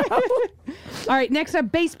I know. All right, next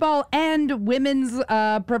up, baseball and women's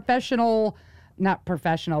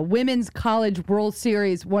women's college World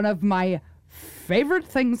Series. One of my favorite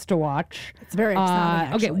things to watch. It's very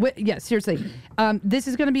exciting, Okay, yeah, seriously. This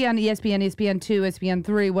is going to be on ESPN, ESPN2,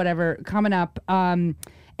 ESPN3, whatever, coming up.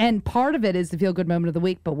 And part of it is the feel-good moment of the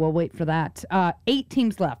week, but we'll wait for that. 8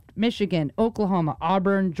 teams left: Michigan, Oklahoma,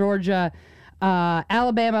 Auburn, Georgia,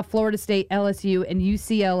 Alabama, Florida State, LSU, and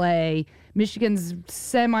UCLA. Michigan's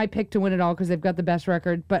semi-picked to win it all because they've got the best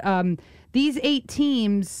record. But these 8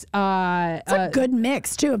 teams... It's a good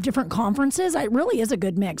mix, too, of different conferences. It really is a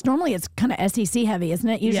good mix. Normally, it's kind of SEC heavy, isn't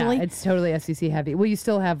it, usually? Yeah, it's totally SEC heavy. Well, you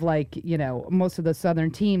still have, most of the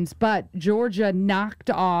southern teams. But Georgia knocked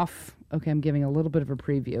off... Okay, I'm giving a little bit of a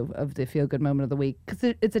preview of the feel-good moment of the week because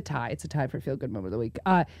it's a tie. It's a tie for feel-good moment of the week.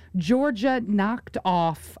 Georgia knocked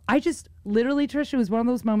off... I just... Literally, Trish, it was one of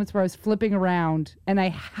those moments where I was flipping around and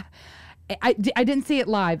I didn't see it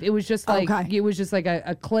live. It was just like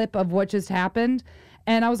a clip of what just happened.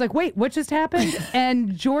 And I was like, wait, what just happened?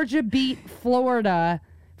 And Georgia beat Florida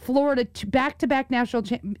back-to-back national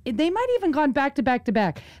champ. They might even gone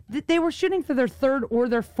back-to-back-to-back. They were shooting for their 3rd or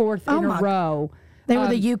their 4th in a row. They were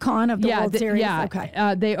the UConn of the World Series? Yeah,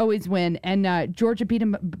 okay. They always win. And Georgia beat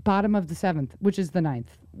them bottom of the 7th, which is the 9th.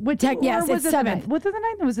 Yes, it's 7th. Was it the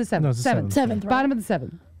 9th or was it the 7th? No, it's the 7th. 7th, right. Bottom of the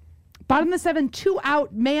 7th. Bottom of the 7th, 2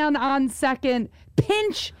 out, man on second,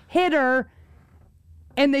 pinch hitter,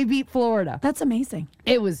 and they beat Florida. That's amazing.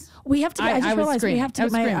 It was... We have to. I just realized we have to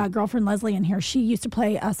get my screaming. girlfriend Leslie in here. She used to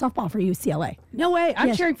play softball for UCLA. No way. I'm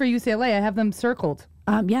Yes. cheering for UCLA. I have them circled.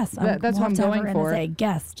 Yes, That's we'll what I'm have to have going her in for. as a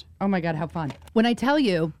guest. Oh my God, how fun. When I tell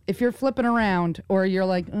you, if you're flipping around or you're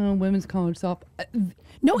like, oh, women's college softball.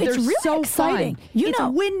 No, it's they're really so exciting. Fun. You it's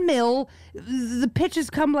know, windmill. The pitches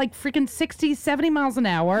come like freaking 60, 70 miles an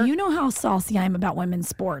hour. you know how saucy I am about women's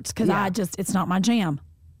sports because Yeah. it's not my jam.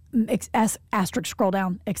 Asterisk scroll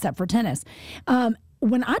down, except for tennis.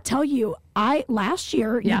 When I tell you, last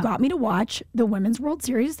year you got me to watch the Women's World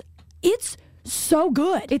Series. It's so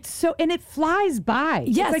good. It's so, and it flies by.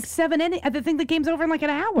 Yes. It's like 7 innings. I think the game's over in like an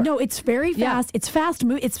hour. No, it's very Yeah. fast. It's fast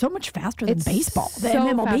moving. It's so much faster than It's baseball, than so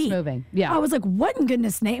MLB. fast-moving. Yeah. I was like, what in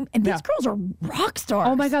goodness name? And these Yeah. girls are rock stars.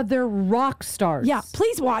 Oh my God, they're rock stars. Yeah,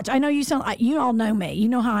 please watch. I know you sound like, you all know me. You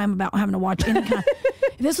know how I am about having to watch any kind.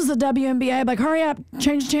 If this was a WNBA, I'd be like, hurry up,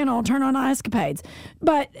 change the channel, turn on Escapades.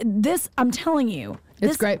 But this, I'm telling you,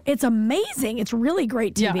 It's great. It's amazing. It's really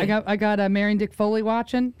great TV. Yeah, I got Mary and Dick Foley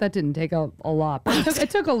watching. That didn't take a lot. But it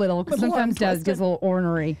took a little because With sometimes Lauren Dad gets a little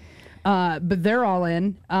ornery. But they're all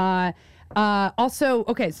in. Also,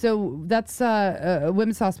 okay, so that's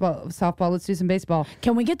women's softball. Let's do some baseball.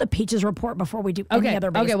 Can we get the Peaches report before we do any other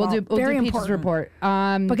baseball? Okay, we'll do Very Peaches important. report.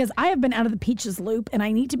 Because I have been out of the Peaches loop, and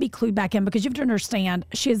I need to be clued back in because you have to understand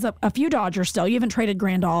she has a few Dodgers still. You haven't traded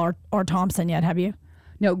Grandal or Thompson yet, have you?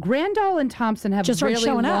 No, Grandal and Thompson have Just started really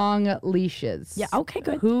showing up. long leashes. Yeah, okay,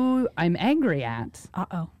 good. Who I'm angry at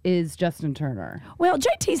Uh-oh. is Justin Turner. Well,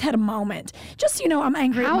 JT's had a moment. Just so you know, I'm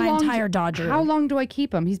angry at my entire Dodger. How long do I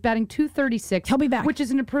keep him? He's batting .236. He'll be back. Which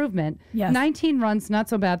is an improvement. Yes. 19 runs, not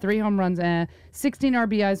so bad. 3 home runs, 16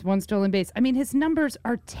 RBIs, 1 stolen base. I mean, his numbers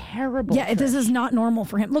are terrible. Yeah, this is not normal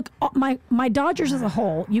for him. Look, my Dodgers as a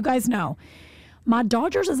whole, you guys know, my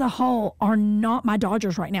Dodgers as a whole are not my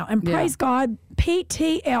Dodgers right now. And praise God,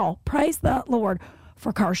 PTL, praise the Lord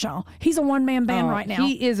for Kershaw. He's a one-man band right now.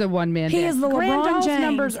 He is a one-man He band. is the LeBron Grandal's James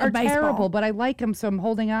numbers of are baseball. terrible, but I like him, so I'm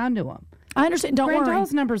holding on to him. I understand. Don't worry.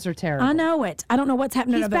 Grandal's numbers are terrible. I know it. I don't know what's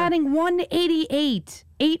happening He's over there. batting 188,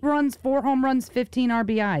 8 runs, 4 home runs, 15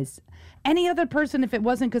 RBIs. Any other person, if it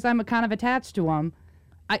wasn't because I'm kind of attached to him,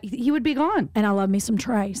 he would be gone. And I love me some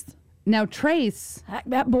Trace. Now, Trace.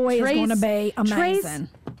 That boy is going to be amazing.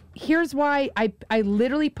 Trace, here's why I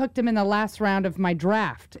literally picked him in the last round of my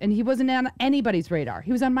draft, and he wasn't on anybody's radar.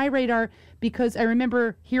 He was on my radar because I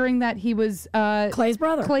remember hearing that he was Clay's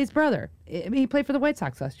brother. Clay's brother. He played for the White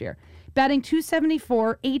Sox last year. Batting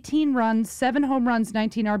 .274, 18 runs, 7 home runs,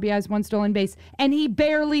 19 RBIs, 1 stolen base, and he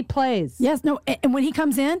barely plays. Yes, no, and when he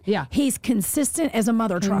comes in, Yeah. he's consistent as a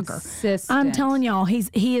mother trucker. Consistent. I'm telling y'all,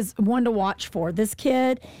 he is one to watch for. This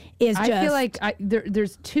kid is I just. feel like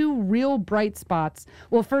there's 2 real bright spots.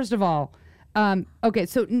 Well, first of all, okay,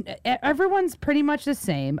 so everyone's pretty much the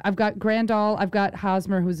same. I've got Grandal, I've got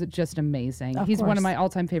Hosmer, who's just amazing. He's one course. of my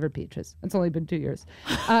all-time favorite Peaches. It's only been 2 years.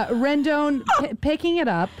 Rendon picking it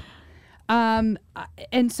up. And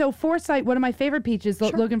so Forsythe, one of my favorite Peaches,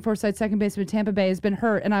 Logan Forsythe, second baseman, Tampa Bay, has been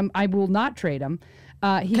hurt, and I will not trade him.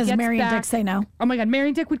 Because Mary and Dick say no. Oh my God, Mary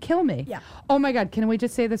and Dick would kill me. Yeah. Oh my God, can we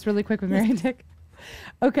just say this really quick with Mary and Dick?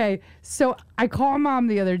 Okay, so I called Mom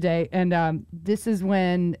the other day, and this is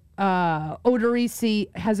when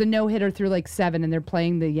Odorizzi has a no-hitter through like 7, and they're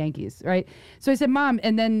playing the Yankees, right? So I said, Mom,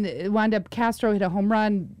 and then it wound up Castro hit a home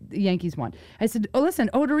run, the Yankees won. I said, oh, listen,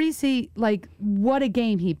 Odorizzi, like, what a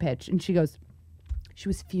game he pitched. And she goes, she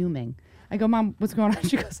was fuming. I go, Mom, what's going on?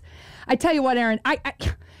 She goes, I tell you what, Aaron, bottom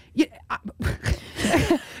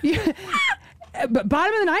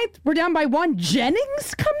of the ninth, we're down by 1.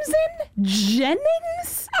 Jennings comes in?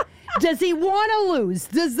 Jennings? Does he want to lose?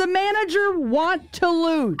 Does the manager want to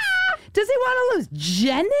lose? Does he want to lose?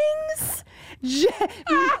 Jennings?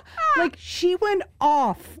 Like, she went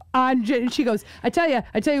off on she goes, I tell you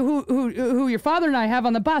who your father and I have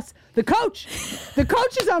on the bus. The coach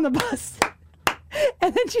is on the bus.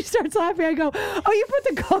 And then she starts laughing. I go, oh, you put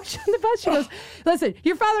the coach on the bus? She goes, listen,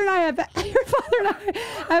 your father and I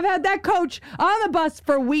have had that coach on the bus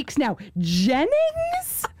for weeks now.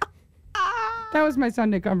 Jennings? That was my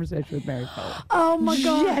Sunday conversation with Mary Foley. Oh my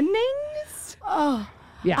God. Jennings? Oh.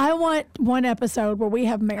 Yeah. I want one episode where we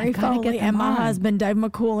have Mary gotta Foley get and them my on. husband, Dave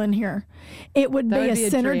McCool, in here. It would be That a would be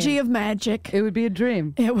a synergy dream. of magic. It would be a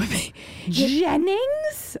dream. It would be.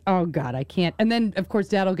 Jennings? Oh, God, I can't. And then, of course,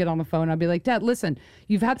 Dad will get on the phone. I'll be like, Dad, listen,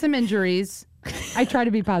 you've had some injuries. I try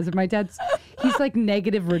to be positive. My dad's, he's like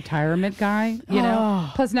negative retirement guy, you know?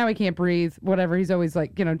 Plus now he can't breathe, whatever. He's always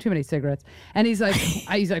like, you know, too many cigarettes. And he's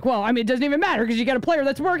like, well, I mean, it doesn't even matter because you got a player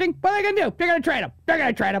that's working. What are they going to do? They're going to trade him. They're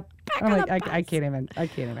going to trade him. I'm like, I can't even.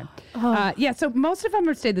 Yeah, so most of them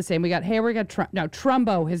have stayed the same. We got Hayward, we got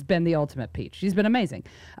Trumbo has been the ultimate peach. He's been amazing.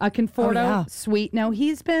 Conforto, sweet. Now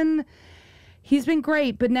he's been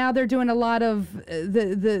great, but now they're doing a lot of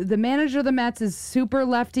the manager of the Mets is super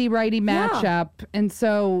lefty righty matchup, and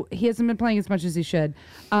so he hasn't been playing as much as he should.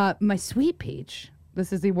 My sweet peach,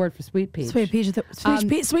 This is the award for Sweet Peach. Sweet peach of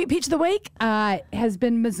the week. Has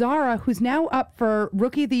been Mazzara, who's now up for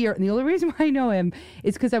Rookie of the Year. And the only reason why I know him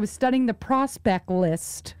is because I was studying the prospect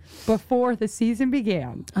list before the season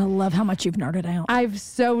began. I love how much you've nerded out. I've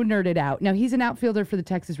so nerded out. Now, he's an outfielder for the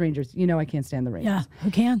Texas Rangers. You know I can't stand the Rangers. Yeah,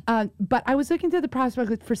 who can? But I was looking through the prospect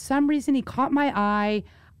list. For some reason, he caught my eye.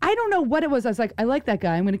 I don't know what it was. I was like, I like that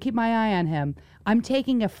guy. I'm going to keep my eye on him. I'm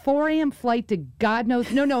taking a 4 a.m. flight to God knows,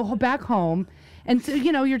 back home. And so,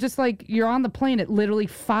 you're just like, you're on the plane at literally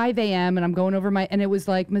 5 a.m. and I'm going over and it was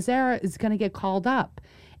like, Mazzara is going to get called up.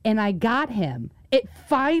 And I got him at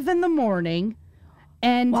 5 a.m.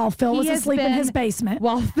 And while Phil was asleep in his basement.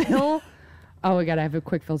 While Phil, I got to have a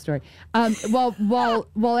quick Phil story.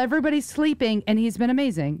 While everybody's sleeping, and he's been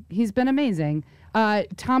amazing.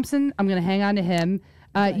 Thompson, I'm going to hang on to him.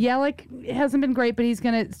 Yelich hasn't been great, but he's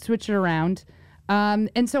going to switch it around.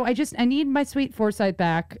 And so I need my sweet Forsythe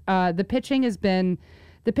back. The pitching's been,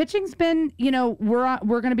 we're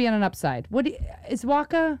going to be on an upside. Is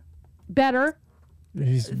Waka better?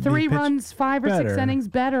 He's 3 runs, 5 or 6 innings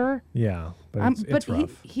better. Yeah, but it's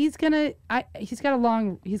rough. He's got a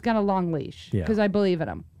long leash because I believe in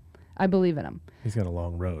him. He's got a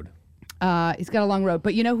long road.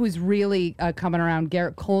 But you know who's really coming around?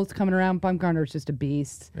 Garrett Cole's coming around. Bumgarner's just a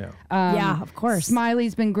beast. Yeah. Yeah, of course.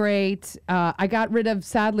 Smiley's been great. I got rid of,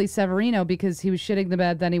 sadly, Severino because he was shitting the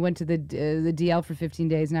bed. Then he went to the DL for 15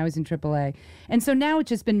 days. Now he's in AAA. And so now it's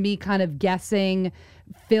just been me kind of guessing,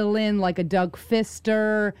 fill in like a Doug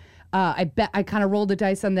Fister. I kind of rolled the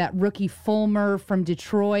dice on that rookie Fulmer from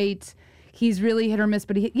Detroit. He's really hit or miss,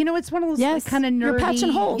 but it's one of those kind of nerdy. You're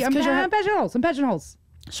patching holes. Yeah, I'm patching holes.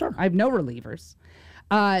 Sure. I have no relievers.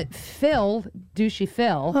 Douchey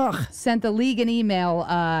Phil, sent the league an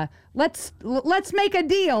email. Let's make a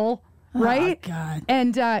deal, right? Oh, God.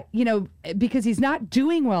 And because he's not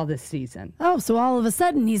doing well this season. Oh, so all of a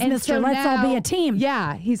sudden he's Mr. So Let's all be a team.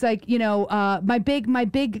 Yeah, he's like, my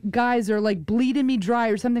big guys are like bleeding me dry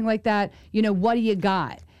or something like that. What do you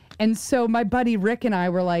got? And so my buddy Rick and I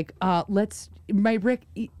were like, Rick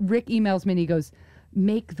emails me and he goes,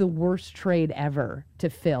 make the worst trade ever to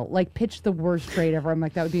Phil. Like, pitch the worst trade ever. I'm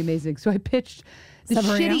like, that would be amazing. So I pitched the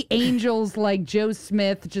Severino. shitty Angels like Joe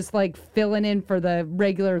Smith, just like filling in for the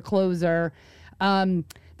regular closer.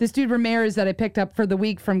 This dude Ramirez that I picked up for the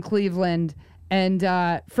week from Cleveland, and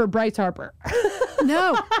for Bryce Harper.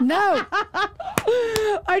 No.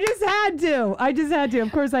 I just had to.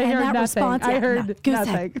 Of course, I heard nothing. Response, I heard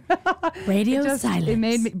nothing. Radio silence.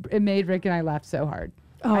 It made Rick and I laugh so hard.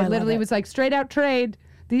 Oh, I literally was like, straight out trade.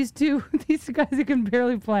 These two guys who can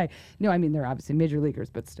barely play. No, I mean, they're obviously major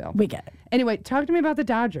leaguers, but still. We get it. Anyway, talk to me about the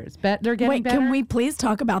Dodgers. They're getting better? Can we please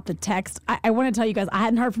talk about the text? I want to tell you guys, I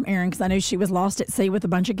hadn't heard from Erin because I knew she was lost at sea with a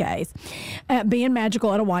bunch of gays. Being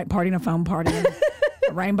magical at a white party and a foam party and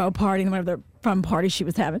a rainbow party and whatever the fun party she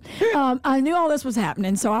was having. I knew all this was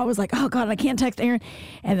happening, so I was like, oh, God, I can't text Erin.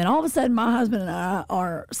 And then all of a sudden, my husband and I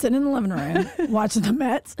are sitting in the living room watching the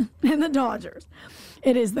Mets and the Dodgers.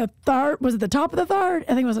 It is the third. Was it the top of the third?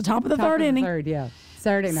 I think it was the top of the third inning. Third, yeah.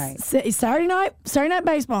 Saturday night. Saturday night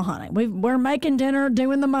baseball, honey. We're making dinner,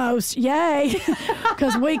 doing the most. Yay.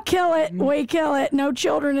 Because we kill it. No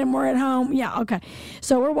children and we're at home. Yeah, okay.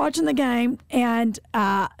 So we're watching the game, and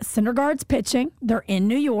Syndergaard's pitching. They're in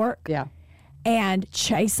New York. Yeah. And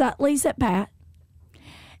Chase Utley's at bat.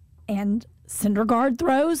 And Syndergaard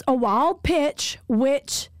throws a wild pitch,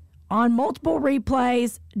 which on multiple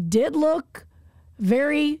replays did look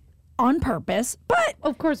very on purpose, but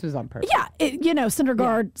of course it was on purpose. Yeah,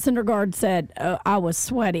 Syndergaard said, I was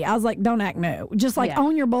sweaty. I was like, don't act new. Just like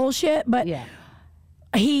own your bullshit. But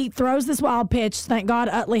he throws this wild pitch. Thank God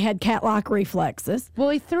Utley had cat-like reflexes.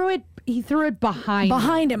 Well, he threw it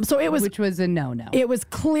behind him. So it was, which was a no-no. It was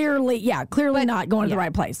clearly not going to the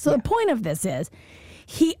right place. So the point of this is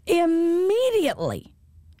he immediately,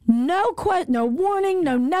 no warning,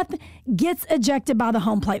 no nothing, gets ejected by the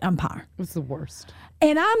home plate umpire. It was the worst.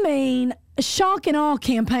 And I mean, shock and awe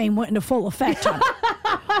campaign went into full effect on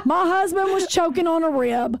it. My husband was choking on a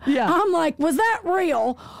rib. Yeah. I'm like, was that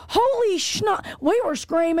real? Holy schnock. We were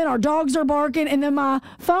screaming, our dogs are barking, and then my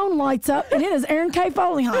phone lights up, and it is Erin K.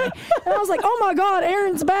 Foley, honey. And I was like, oh my God,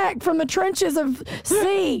 Erin's back from the trenches of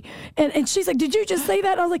C. And she's like, did you just see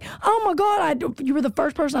that? I was like, oh my God, you were the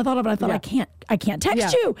first person I thought of, and I thought, I can't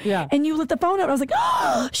text you. Yeah. And you lit the phone up, and I was like,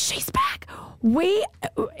 oh, she's back.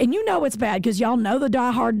 And you know it's bad because y'all know the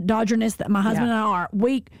diehard Dodgerness that my husband and I are.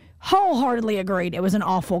 We wholeheartedly agreed it was an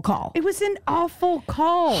awful call. It was an awful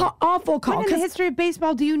call. Awful call. When in the history of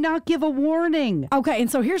baseball do you not give a warning? Okay,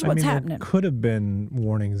 and so here's what's happening. There could have been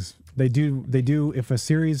warnings. They do. If a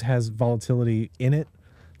series has volatility in it,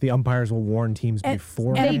 the umpires will warn teams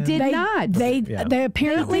before. They did not. They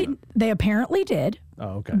apparently did.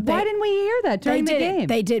 Oh, okay. Why didn't we hear that during the game?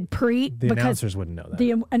 They did The announcers wouldn't know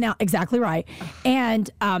that. Exactly right. And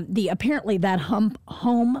apparently that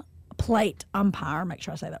home plate umpire, make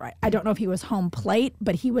sure I say that right. I don't know if he was home plate,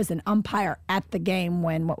 but he was an umpire at the game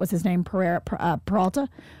when, what was his name, Peralta,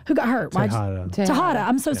 who got hurt. Tejada.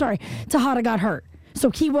 I'm so sorry. Tejada got hurt. So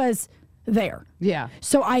he was there. Yeah.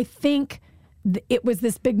 So I think it was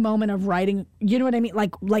this big moment of writing, you know what I mean?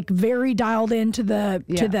 Like very dialed into the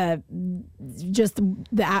atmosphere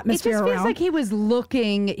around. It just feels like he was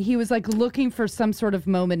looking for some sort of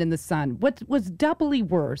moment in the sun. What was doubly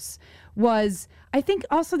worse was, I think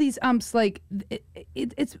also these umps, like,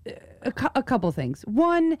 it's a couple things.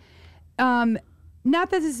 One, not that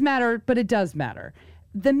this matters, but it does matter.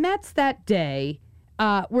 The Mets that day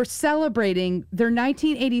were celebrating their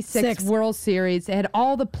 1986 World Series. They had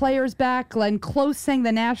all the players back. Glenn Close sang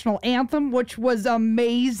the national anthem, which was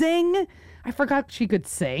amazing. I forgot she could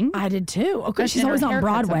sing. I did too. Okay, she's always on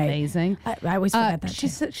Broadway. Amazing. I always forget that.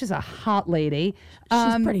 She's a hot lady.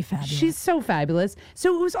 She's pretty fabulous. She's so fabulous.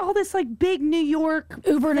 So it was all this like big New York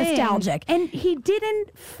uber thing, nostalgic, and he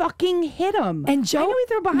didn't fucking hit him. And Joe, I know he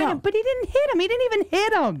threw behind him, but he didn't hit him. He didn't even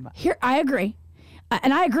hit him. Here, I agree.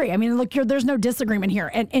 And I agree. I mean, look, there's no disagreement here.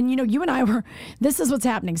 And you know, you and I were, this is what's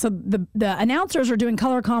happening. So the announcers are doing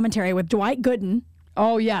color commentary with Dwight Gooden.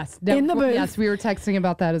 Oh, yes. In the booth. Yes, we were texting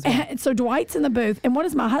about that as well. So Dwight's in the booth. And what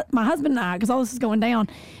is my husband and I, because all this is going down,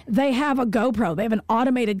 they have a GoPro. They have an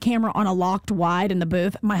automated camera on a locked wide in the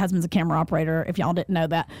booth. My husband's a camera operator, if y'all didn't know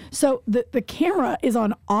that. So the camera is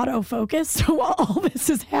on autofocus. So while all this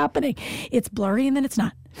is happening, it's blurry and then it's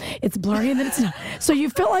not. It's blurry and then it's not. So you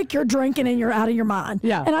feel like you're drinking and you're out of your mind.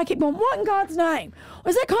 Yeah. And I keep going, what in God's name?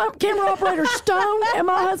 Was that camera operator stoned? And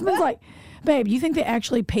my husband's like, babe, you think they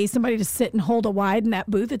actually pay somebody to sit and hold a wide in that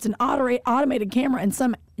booth? It's an automated camera, and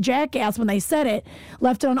some jackass, when they said it,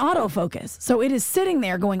 left it on autofocus. So it is sitting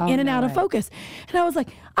there going in and out of focus. And I was like,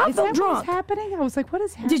 I felt drunk. What was happening? I was like, what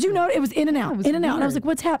is happening? Did you know it was in and out, in and out? And I was like,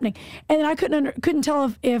 what's happening? And then I couldn't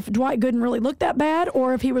tell if Dwight Gooden really looked that bad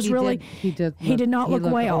or if he was he did not look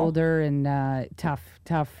well. Older and tough.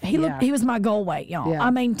 He was my goal weight, y'all. Yeah. I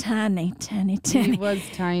mean, tiny. He was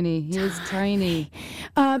tiny.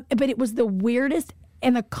 But it was the weirdest,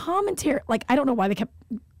 and the commentary, like, I don't know why they kept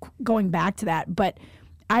going back to that, but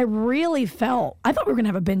I really thought we were going to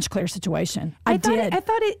have a bench clear situation. I thought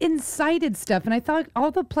it incited stuff, and I thought all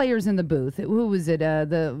the players in the booth. Who was it?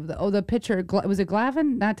 The pitcher, was it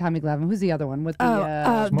Glavine? Not Tommy Glavine. Who's the other one? With the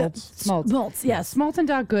Smoltz. Yes, Smoltz and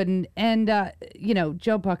Doc Gooden, and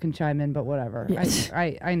Joe Buck can chime in, but whatever. Yes.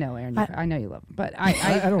 I know, Aaron. I know you love him, but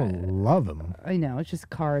I don't love him. I know it's just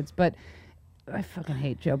cards, but I fucking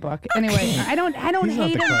hate Joe Buck. Anyway, I don't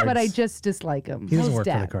hate him, but I just dislike him. He doesn't work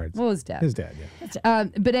for the Cards. Well, his dad. His dad, yeah.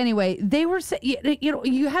 But anyway, they were,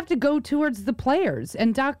 you have to go towards the players,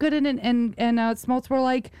 and Doc Gooden and Smoltz were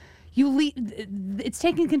like, it's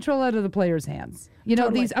taking control out of the players' hands.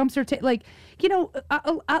 Totally. These umps are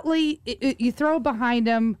Utley, you throw behind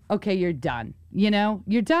him, okay, you're done.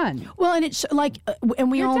 You're done. Well, and it's and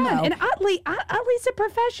we all know. And Utley's a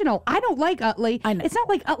professional. I don't like Utley. I know. It's not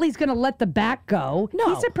like Utley's going to let the bat go.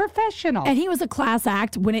 No. He's a professional. And he was a class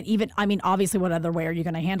act when it even, I mean, obviously, what other way are you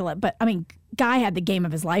going to handle it? But, I mean, guy had the game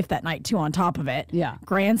of his life that night, too, on top of it. Yeah.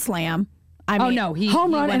 Grand slam. He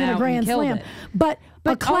home run went and out a grand slam. it. But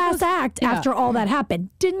a class act after all that happened.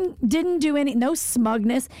 Didn't do no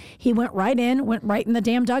smugness. He went right in the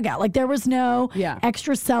damn dugout. Like, there was no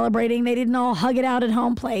extra celebrating. They didn't all hug it out at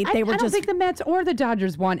home plate. I don't think the Mets or the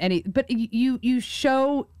Dodgers want any. But you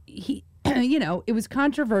show it was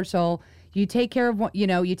controversial. You take care of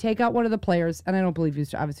you take out one of the players, and I don't believe he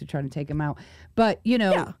was obviously trying to take him out. But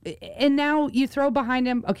and now you throw behind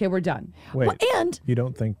him. Okay, we're done. Wait, and you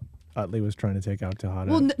don't think Utley was trying to take out Tejada?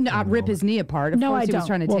 Well, not rip his knee apart. Of course he was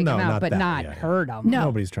trying to take him out, but not hurt him. No.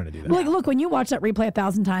 Nobody's trying to do that. Like, look, when you watch that replay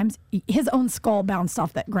 1,000 times, his own skull bounced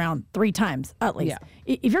off that ground 3 times, at least.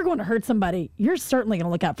 Yeah. If you're going to hurt somebody, you're certainly going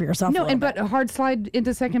to look out for yourself. But a hard slide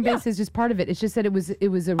into second base is just part of it. It's just that it was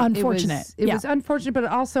unfortunate. It was unfortunate, but it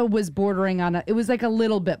also was bordering on it was like a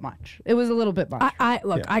little bit much. It was a little bit much.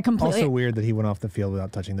 I completely. Also weird that he went off the field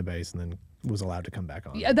without touching the base and then was allowed to come back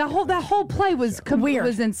on. Yeah, that whole play was weird.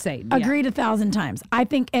 Was insane. Agreed 1,000 times. I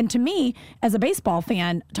think, and to me, as a baseball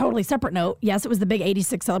fan, totally separate note. Yes, it was the big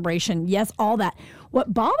 '86 celebration. Yes, all that.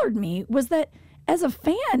 What bothered me was that, as a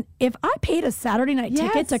fan, if I paid a Saturday night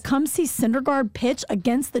ticket to come see Syndergaard pitch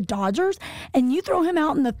against the Dodgers, and you throw him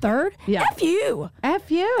out in the third, F you. F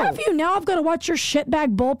you. Now I've got to watch your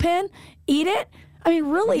shitbag bullpen eat it. I mean,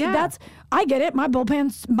 really, that's. I get it. My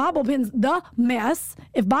bullpen's the mess.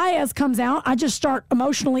 If Baez comes out, I just start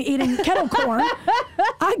emotionally eating kettle corn.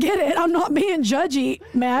 I get it. I'm not being judgy,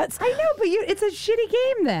 Mets. I know, but it's a shitty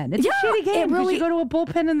game then. It's a shitty game because you go to a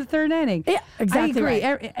bullpen in the third inning. Yeah, exactly. I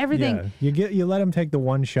agree. Right. Everything. Yeah. You let him take the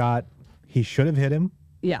one shot. He should have hit him.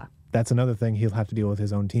 Yeah. That's another thing he'll have to deal with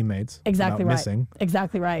his own teammates. Exactly about right. Missing.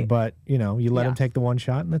 Exactly right. But, you let him take the one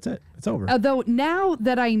shot and that's it. It's over. Although now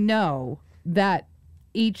that I know that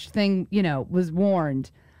each thing, was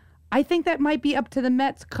warned, I think that might be up to the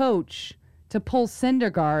Mets coach to pull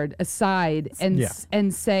Syndergaard aside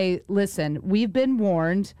and say, listen, we've been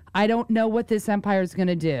warned. I don't know what this umpire is going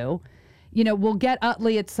to do. We'll get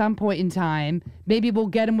Utley at some point in time. Maybe we'll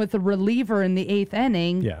get him with a reliever in the 8th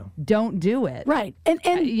inning. Yeah. Don't do it. Right. And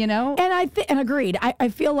and agreed. I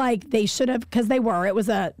feel like they should have, because it was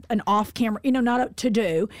an off camera, not a to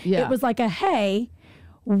do. Yeah. It was like hey,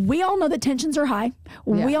 we all know that tensions are high.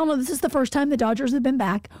 Yeah. We all know this is the first time the Dodgers have been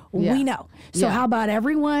back. Yeah. We know. So how about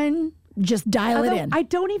everyone just dial it in? I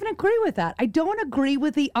don't even agree with that. I don't agree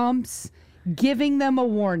with the umps giving them a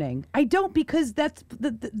warning. I don't, because that's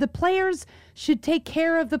the players should take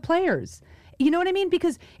care of the players. You know what I mean?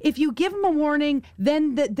 Because if you give them a warning,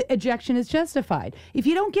 then the ejection is justified. If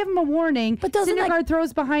you don't give him a warning, Syndergaard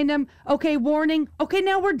throws behind him, okay, warning, okay,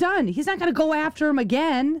 now we're done. He's not going to go after him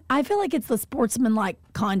again. I feel like it's the sportsmanlike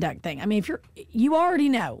conduct thing. I mean, if you already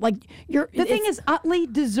know, the thing is, Utley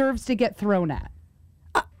deserves to get thrown at.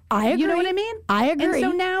 I agree. You know what I mean? I agree.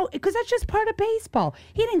 And so now, because that's just part of baseball.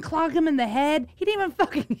 He didn't clog him in the head. He didn't even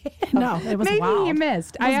fucking hit him. No, it was Maybe wild. he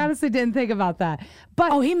missed. I honestly didn't think about that.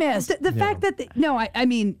 But he missed. The fact that, I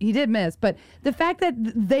mean, he did miss. But the fact that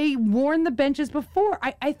they warned the benches before,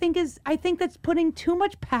 I think that's putting too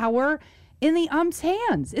much power in the ump's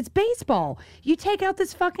hands. It's baseball. You take out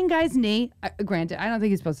this fucking guy's knee. Granted, I don't think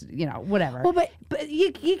he's supposed to, whatever. Well, but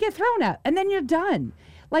you get thrown out, and then you're done.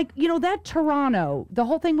 Like, that Toronto, the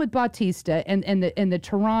whole thing with Bautista and the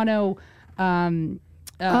Toronto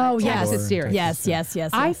Texas series. Yes.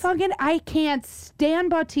 I can't stand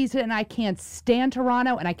Bautista, and I can't stand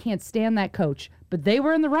Toronto, and I can't stand that coach. But they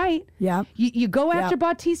were in the right. Yeah. You go after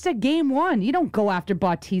Bautista game 1. You don't go after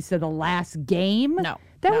Bautista the last game. No.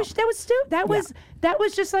 That was stupid. That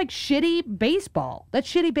was just like shitty baseball. That's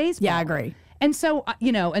shitty baseball. Yeah, I agree. And so,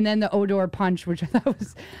 and then the Odor punch, which I thought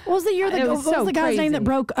was... What was the year that was what was so the guy's name crazy. that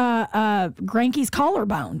broke Greinke's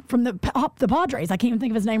collarbone from the Padres? I can't even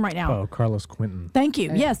think of his name right now. Oh, Carlos Quentin. Thank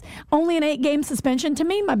you. Yes. Only an 8-game suspension. To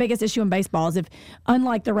me, my biggest issue in baseball is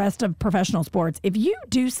unlike the rest of professional sports, if you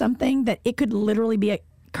do something that it could literally be a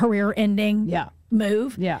career-ending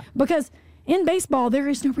move. Yeah. Because in baseball, there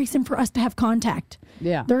is no reason for us to have contact.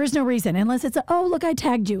 Yeah. There is no reason unless it's look, I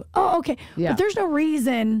tagged you. Oh, okay. Yeah. But there's no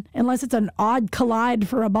reason unless it's an odd collide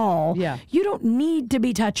for a ball. Yeah. You don't need to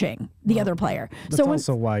be touching the other player. That's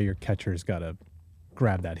also why your catcher's got to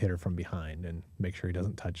grab that hitter from behind and make sure he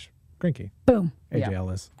doesn't touch Greinke. Boom. AJ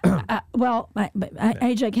Ellis.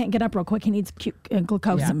 AJ can't get up real quick. He needs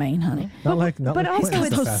glucosamine, honey. But also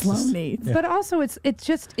it's those slow needs. But also it's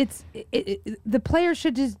the player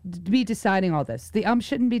should just be deciding all this. The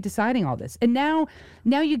shouldn't be deciding all this. And now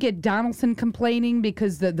you get Donaldson complaining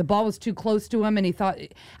because the ball was too close to him and he thought.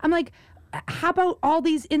 I'm like, how about all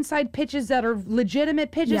these inside pitches that are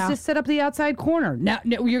legitimate pitches to set up the outside corner? Now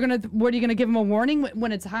what are you gonna give him a warning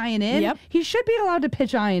when it's high and in? Yep. He should be allowed to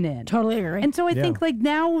pitch high and in. Totally agree. And so I think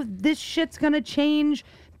now this shit's gonna change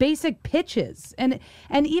basic pitches, and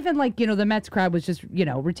even the Mets crowd was just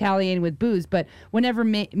retaliating with boos. But whenever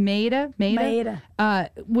Maeda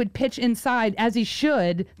would pitch inside as he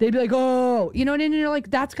should, they'd be like, oh, and you're like,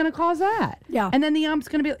 that's gonna cause that. Yeah. And then the ump's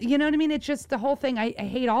gonna be, you know what I mean? It's just the whole thing. I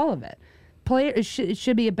hate all of it. It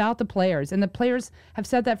should be about the players, and the players have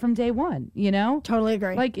said that from day one. Totally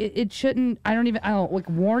agree. Like it shouldn't. I don't like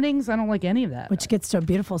warnings. I don't like any of that. Which gets to a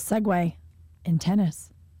beautiful segue in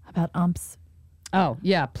tennis about umps. Oh,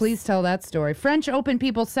 yeah. Please tell that story. French Open,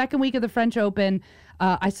 people, second week of the French Open.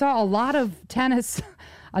 I saw a lot of tennis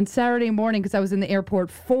on Saturday morning because I was in the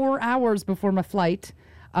airport 4 hours before my flight.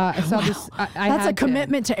 I saw this. That's a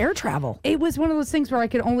commitment to air travel. It was one of those things where I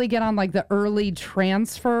could only get on the early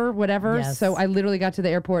transfer, whatever. Yes. So I literally got to the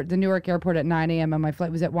airport, the Newark airport at 9 a.m. and my flight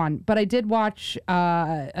was at 1. But I did watch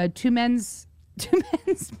two men's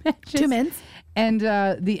matches. Two men's. And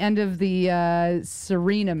the end of the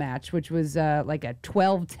Serena match, which was like a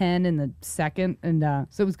 12-10 in the second. And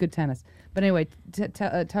so it was good tennis. But anyway,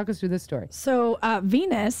 talk us through this story. So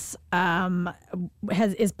Venus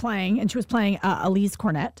is playing, and she was playing Elise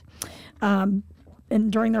Cornet. And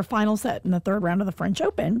during their final set in the third round of the French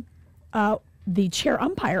Open, the chair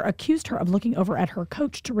umpire accused her of looking over at her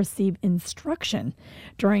coach to receive instruction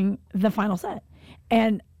during the final set.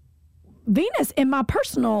 And Venus, in my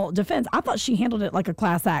personal defense, I thought she handled it like a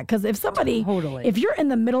class act. Because if you're in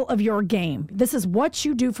the middle of your game, this is what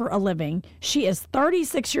you do for a living. She is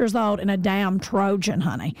 36 years old and a damn Trojan,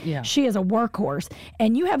 honey. Yeah. She is a workhorse.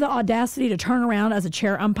 And you have the audacity to turn around as a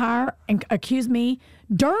chair umpire and accuse me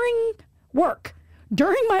during work,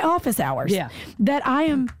 during my office hours, that I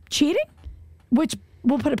am cheating, which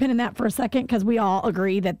we'll put a pin in that for a second because we all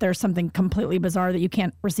agree that there's something completely bizarre that you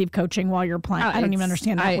can't receive coaching while you're playing. I don't even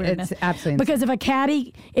understand that weirdness. It's absolutely because if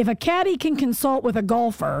a caddy can consult with a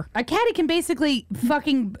golfer, a caddy can basically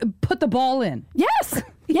fucking put the ball in. Yes.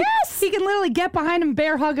 Yes. He can literally get behind him,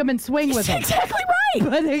 bear hug him, and swing with him. Exactly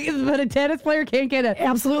right. But a tennis player can't get it.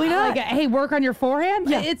 Absolutely not. Like, hey, work on your forehand?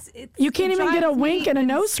 Yeah. You can't even get a wink and a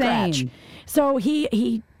nose scratch. So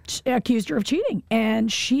he accused her of cheating.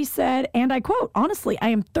 And she said, and I quote, "Honestly, I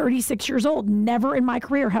am 36 years old. Never in my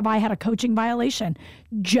career have I had a coaching violation.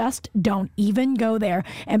 Just don't even go there."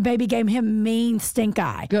 And baby gave him mean stink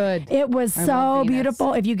eye. Good. It was so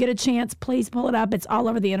beautiful. If you get a chance, please pull it up. It's all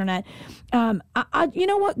over the internet. You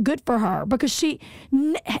know what? Good for her, because she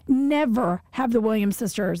never have the Williams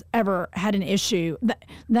sisters ever had an issue.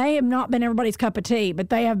 They have not been everybody's cup of tea, but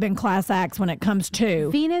they have been class acts when it comes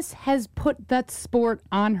to. Venus has put that sport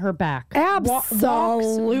on her back.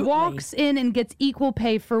 Absolutely. Walks in and gets equal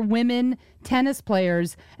pay for women tennis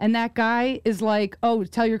players, and that guy is like, "Oh,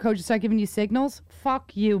 tell your coach to start giving you signals."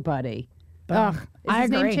 Fuck you, buddy. Ugh. Is his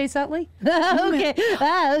name Chase Utley? Okay.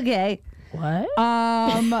 Okay.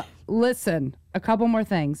 What? Listen, a couple more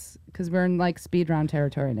things because we're in like speed round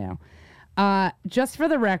territory now. Just for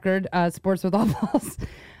the record, Sports with All Balls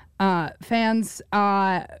fans,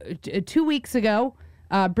 2 weeks ago,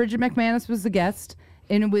 Bridget McManus was the guest,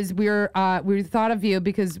 and it was we thought of you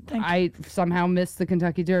because I somehow missed the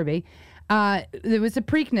Kentucky Derby. There was a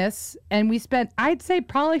Preakness, and we spent, I'd say,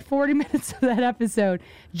 probably 40 minutes of that episode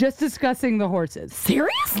just discussing the horses.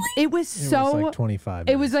 Seriously? It was like 25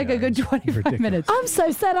 minutes. It was like a good 25 minutes. I'm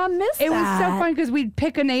so sad I missed it. It was so fun because we'd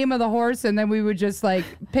pick a name of the horse, and then we would just like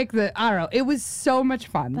pick I don't know. It was so much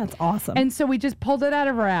fun. That's awesome. And so we just pulled it out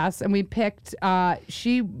of our ass, and we picked,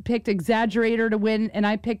 she picked Exaggerator to win, and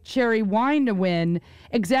I picked Cherry Wine to win.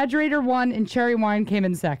 Exaggerator won, and Cherry Wine came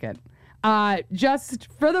in second. Just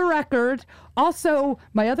for the record, also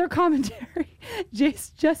my other commentary,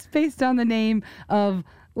 just based on the name of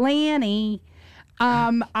Lanny,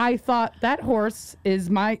 I thought that horse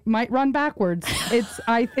might run backwards.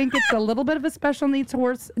 I think it's a little bit of a special needs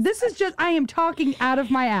horse. This is just, I am talking out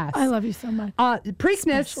of my ass. I love you so much.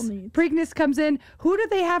 Preakness comes in. Who do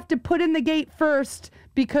they have to put in the gate first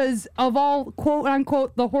because of all quote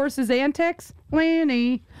unquote the horse's antics?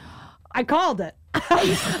 Lanny. I called it.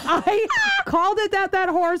 I called it that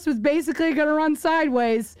horse was basically going to run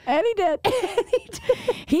sideways. And he did.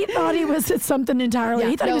 He thought he was at something entirely.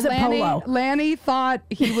 He thought he was at Polo. Lanny thought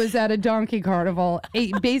he was at a donkey carnival.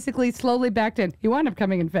 He basically slowly backed in. He wound up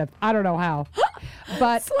coming in fifth. I don't know how.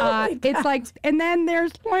 But it's like, and then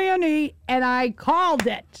there's Lanny, and I called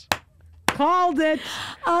it. For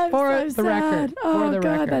the record. Oh,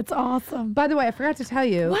 God, that's awesome. By the way, I forgot to tell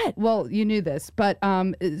you. What? Well, you knew this, but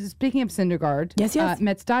speaking of Syndergaard, yes.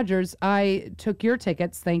 Mets Dodgers, I took your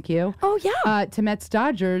tickets, thank you. Oh, yeah. To Mets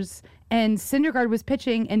Dodgers, and Syndergaard was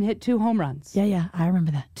pitching and hit 2 home runs. Yeah, I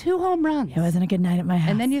remember that. 2 home runs. It wasn't a good night at my house.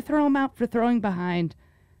 And then you throw him out for throwing behind.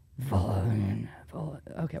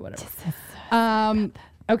 Okay, whatever.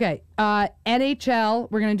 Okay, NHL.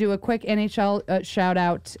 We're gonna do a quick NHL shout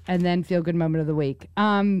out and then feel good moment of the week.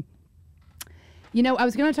 I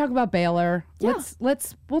was gonna talk about Baylor. Yeah.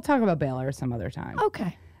 We'll talk about Baylor some other time.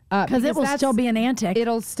 Okay. Because it will still be an antic.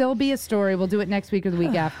 It'll still be a story. We'll do it next week or the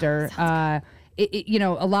week after. A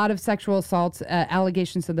lot of sexual assaults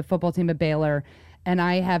allegations to the football team at Baylor, and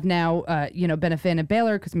I have now been a fan of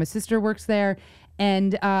Baylor because my sister works there.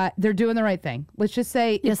 And they're doing the right thing. Let's just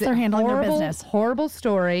say they're handling their business. Horrible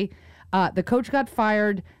story. The coach got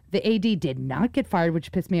fired. The AD did not get fired,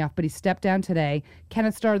 which pissed me off, but he stepped down today.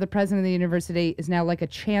 Kenneth Starr, the president of the university, is now like a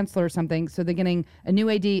chancellor or something. So they're getting a new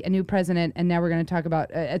AD, a new president, and now we're going to talk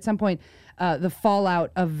about, at some point, the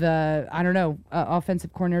fallout of the,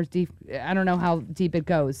 offensive coordinators. I don't know how deep it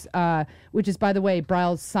goes, which is, by the way,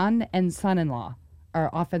 Bryle's son and son-in-law are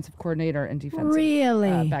offensive coordinator and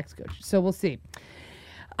defensive backs coach. So we'll see.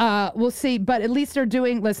 We'll see, but at least they're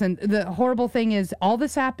doing, listen, the horrible thing is all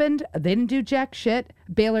this happened. They didn't do jack shit.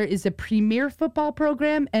 Baylor is a premier football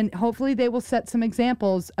program, and hopefully they will set some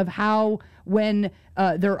examples of how when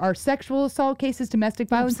there are sexual assault cases, domestic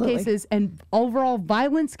violence cases, and overall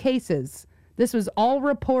violence cases, this was all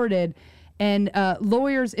reported, And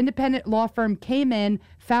lawyers, independent law firm came in,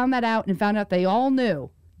 found that out, and found out they all knew.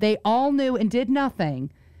 They all knew and did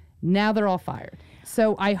nothing. Now they're all fired.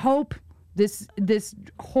 So I hope this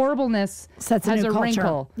horribleness Sets a has new a culture.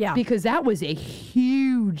 wrinkle. Yeah. Because that was a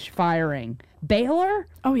huge firing. Baylor?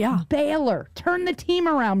 Oh, yeah. Baylor. Turn the team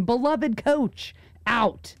around. Beloved coach.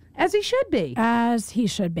 Out. As he should be. As he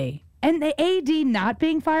should be. And the AD not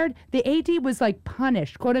being fired, the AD was like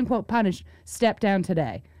punished, quote unquote punished, stepped down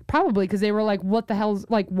today. Probably because they were like, what the hell's,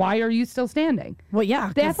 like, why are you still standing? Well,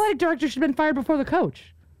 yeah. The 'cause athletic director should have been fired before the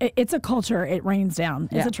coach. it's a culture. It rains down.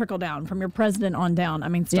 It's Yeah. a trickle down from your president on down. I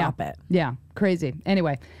mean, stop it. Yeah, crazy.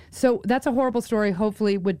 Anyway, so that's a horrible story.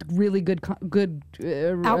 Hopefully, with really good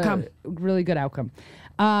Outcome. Really good outcome.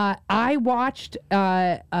 I watched.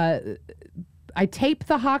 I taped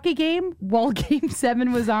the hockey game while Game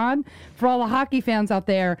 7 was on. For all the hockey fans out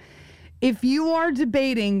there, if you are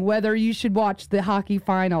debating whether you should watch the hockey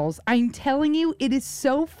finals, I'm telling you, it is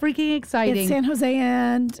so freaking exciting. It's San Jose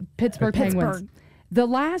and Pittsburgh Penguins. The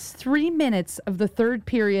last 3 minutes of the third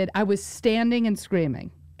period, I was standing and screaming.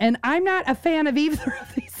 And I'm not a fan of either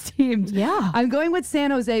of these teams. Yeah. I'm going with San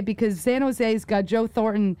Jose because San Jose's got Joe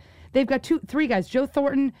Thornton. They've got three guys, Joe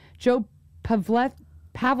Thornton, Joe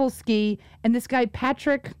Pavelski, and this guy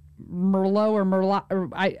Patrick Merlot or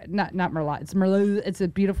Merlot, not Merlot. It's Merlot. It's a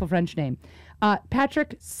beautiful French name.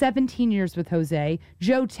 Patrick, 17 years with Jose.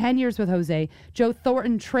 Joe, 10 years with Jose. Joe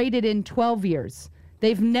Thornton traded in 12 years.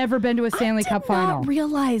 They've never been to a Stanley Cup final. I did not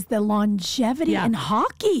realize the longevity in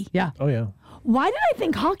hockey. Yeah. Oh, yeah. Why did I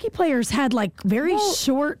think hockey players had like very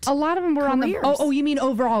short? A lot of them were on the. careers. Oh, you mean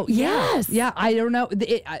overall? Yes. Yeah, I don't know.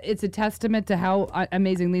 It's a testament to how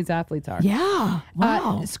amazing these athletes are. Yeah.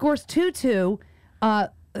 Wow. Scores 2-2.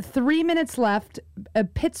 3 minutes left.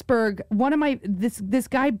 Pittsburgh. This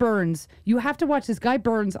guy Burns. You have to watch this guy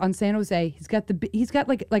Burns on San Jose. He's got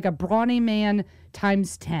like a brawny man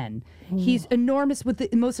times 10. He's enormous with the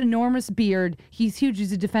most enormous beard. He's huge.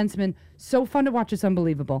 He's a defenseman. So fun to watch. It's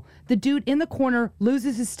unbelievable. The dude in the corner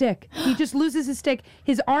loses his stick. He just loses his stick.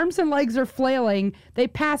 His arms and legs are flailing. They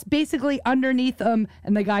pass basically underneath him,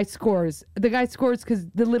 and the guy scores. The guy scores because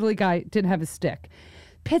the little guy didn't have his stick.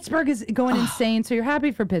 Pittsburgh is going insane, so you're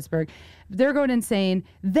happy for Pittsburgh. They're going insane.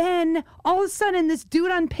 Then, all of a sudden, this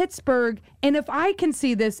dude on Pittsburgh, and if I can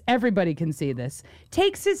see this, everybody can see this,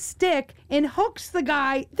 takes his stick and hooks the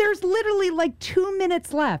guy. There's literally like 2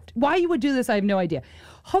 minutes left. Why you would do this, I have no idea.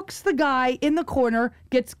 Hooks the guy in the corner,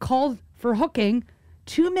 gets called for hooking,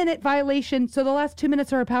 2-minute violation, so the last 2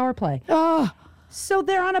 minutes are a power play. So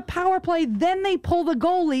they're on a power play, then they pull the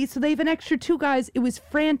goalie, so they have an extra 2 guys. It was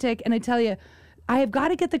frantic, and I tell you, I have got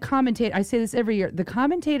to get the commentator. I say this every year. The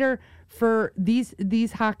commentator for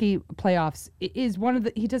these hockey playoffs is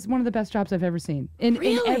he does one of the best jobs I've ever seen in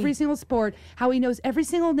every single sport. How he knows every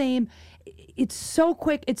single name. It's so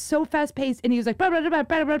quick. It's so fast paced. And he was like, blah, blah, blah,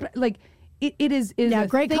 blah, blah, blah. Like it is. Yeah,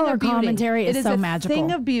 great color commentary is so magical.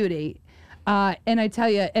 Thing of beauty. And I tell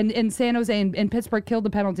you, and San Jose and Pittsburgh killed the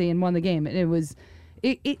penalty and won the game. And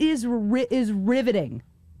it is riveting.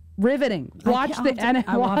 Watch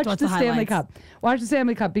the Stanley Cup. Watch the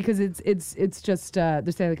Stanley Cup because it's just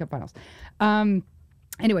the Stanley Cup Finals.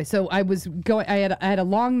 Anyway, so I was going. I had a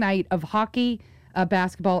long night of hockey,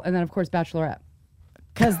 basketball, and then of course Bachelorette.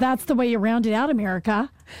 Because that's the way you round it out,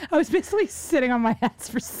 America. I was basically sitting on my ass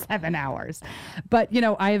for 7 hours. But,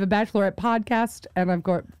 I have a Bachelorette podcast, and I've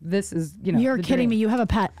got, this is, You're kidding me. You have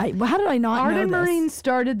a how did I not know Arden this? Marine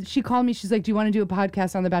started, she called me, she's like, do you want to do a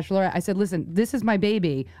podcast on the Bachelorette? I said, listen, this is my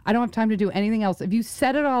baby. I don't have time to do anything else. If you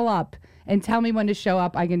set it all up and tell me when to show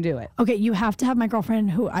up, I can do it. Okay, you have to have my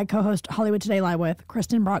girlfriend who I co-host Hollywood Today Live with,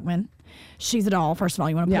 Kristen Brockman. She's a doll. First of all,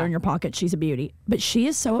 you want to put her in your pocket. She's a beauty. But she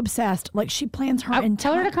is so obsessed. Like, she plans her entire...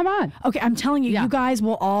 Tell her to come on. Okay, I'm telling you, you guys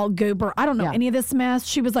will all goober. I don't know any of this mess.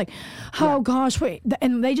 She was like, gosh, wait.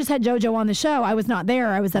 And they just had JoJo on the show. I was not there.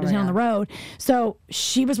 I was out of town on the road. So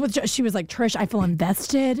she was with... She was like, Trish, I feel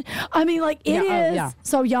invested. I mean, like, it is.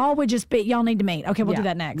 So y'all would just be... Y'all need to meet. Okay, we'll do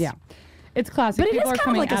that next. Yeah. It's classic. But People it is are kind of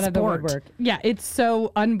coming like out a of the sport. woodwork. Yeah, it's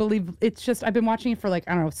so unbelievable. It's just, I've been watching it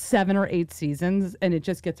for 7 or 8 seasons, and it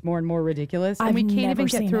just gets more and more ridiculous. And we can't even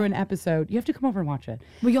get through an episode. You have to come over and watch it.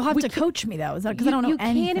 Well, you'll have to coach me, though. Is that because I don't know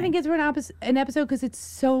anything? You can't even get through an episode because it's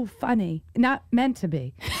so funny. Not meant to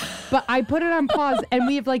be. But I put it on pause, and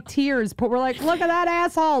we have tears. But we're like, look at that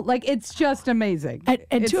asshole. It's just amazing.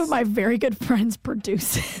 And 2 of my very good friends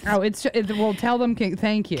produce it. Oh, we'll tell them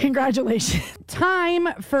thank you. Congratulations. Time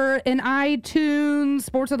for an iTunes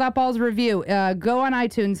Sports Without Balls review. Go on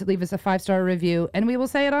iTunes, leave us a 5-star review, and we will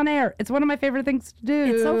say it on air. It's one of my favorite things to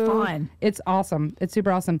do. It's so fun. It's awesome. It's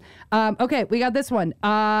super awesome. Okay, we got this one.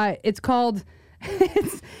 It's called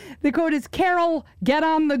The quote is, Carol, get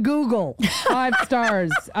on the Google. 5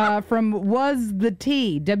 stars from Was the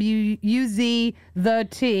T, W-U-Z the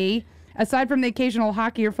T. Aside from the occasional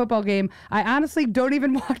hockey or football game, I honestly don't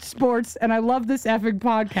even watch sports, and I love this effing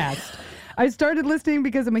podcast. I started listening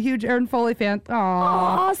because I'm a huge Aaron Foley fan. Aww.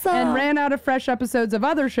 Awesome. And ran out of fresh episodes of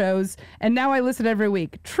other shows, and now I listen every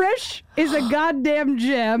week. Trish is a goddamn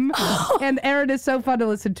gem, and Aaron is so fun to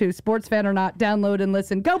listen to. Sports fan or not, download and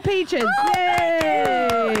listen. Go Peaches!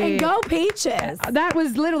 Yay! And go Peaches. That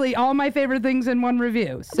was literally all my favorite things in one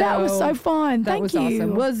review. So That was so fun. That Thank was you.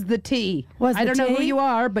 awesome. Was the T. Was I the don't know who T? you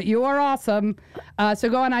are, but you are awesome. So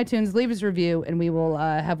go on iTunes, leave us a review, and we will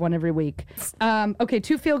have one every week. Okay,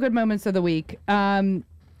 2 feel-good moments of the week.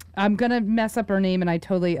 I'm going to mess up her name, and I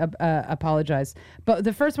totally apologize. But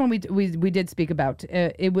the first one we did speak about,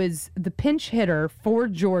 it was the pinch hitter for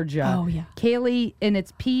Georgia. Oh, yeah. Kaylee, and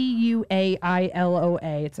it's P-U-A-I-L-O-A.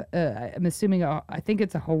 It's I'm assuming, I think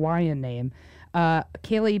it's a Hawaiian name.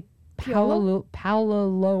 Kaylee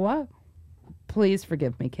Paulaloa. Please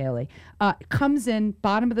forgive me, Kaylee. Comes in,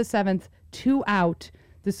 bottom of the 7th, 2 out.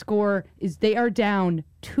 The score is they are down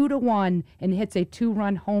 2-1 and hits a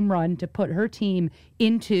 2-run home run to put her team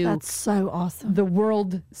into That's so awesome. the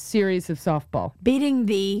World Series of softball. Beating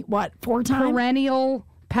the, 4-time? Perennial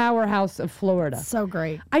powerhouse of Florida. So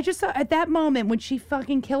great. I just thought at that moment when she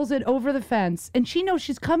fucking kills it over the fence and she knows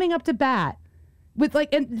she's coming up to bat with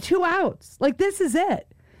and 2 outs. Like, this is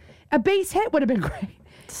it. A base hit would have been great.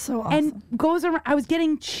 So awesome. And goes around. I was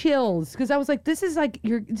getting chills because I was like, "This is like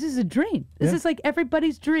this is a dream. This is like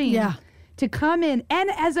everybody's dream." Yeah. To come in and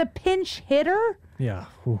as a pinch hitter, Yeah.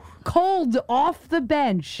 Ooh. cold off the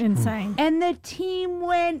bench, Insane. and the team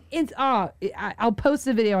went. I'll post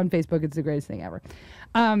the video on Facebook. It's the greatest thing ever.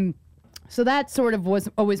 So that sort of was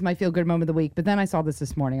always my feel good moment of the week. But then I saw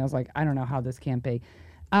this morning. I was like, I don't know how this can't be.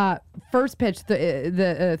 First pitch,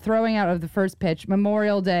 the throwing out of the first pitch,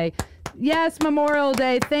 Memorial Day. Yes, Memorial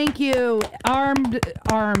Day. Thank you. Armed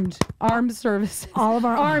services. All of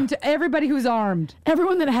our armed. Everybody who's armed.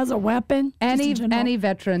 Everyone that has a weapon. just in general. Any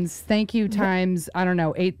veterans. Thank you times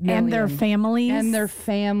 8 million. And their families. And their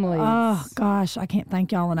families. Oh, gosh. I can't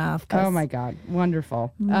thank y'all enough. 'Cause Oh my God,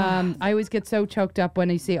 wonderful! I always get so choked up when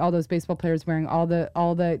you see all those baseball players wearing all the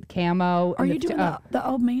camo. Are you doing the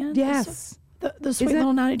old man? Yes. The sweet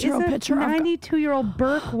little 92-year-old picture. 92-year-old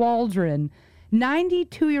Burke Waldron,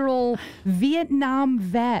 92-year-old Vietnam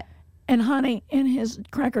vet. And honey, in his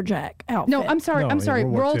Cracker Jack outfit. No, I'm sorry. No, I'm yeah, sorry.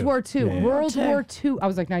 World War World II. War II. Yeah, yeah. World War II. I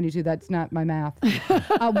was like 92. That's not my math.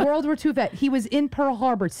 World War II vet. He was in Pearl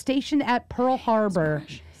Harbor, stationed at Pearl Harbor.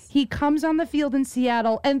 He comes on the field in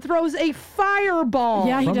Seattle and throws a fireball.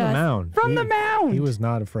 Yeah, he From the does. mound. From the mound. He was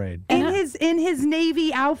not afraid. in his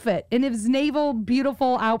Navy outfit, in his naval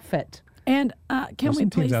beautiful outfit. And can There's we some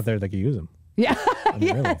please? teams out there that could use him. Yeah.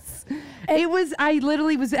 mean, really. Yes. It was. I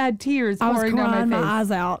literally had tears I was pouring down crying my my face.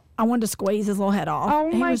 eyes out. I wanted to squeeze his little head off.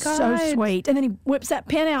 Oh, he my was so God. sweet. And then he whips that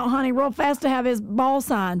pen out, honey, real fast to have his ball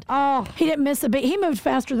signed. Oh. He didn't miss a beat. He moved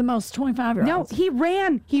faster than most 25-year-olds. No, he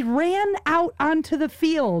ran. He ran out onto the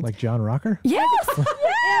field. Like John Rocker? Yes.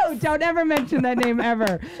 Ew, don't ever mention that name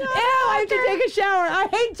ever. Ew, I have to take a shower. I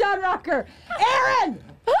hate John Rocker. Aaron!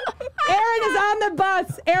 Aaron is on the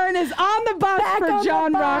bus. Aaron is on the bus Back for on the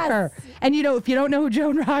John bus. Rocker. And if you don't know who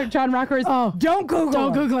John Rocker is, don't Google Don't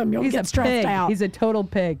him. Google him. You'll He's get a stressed pig. out. He's a total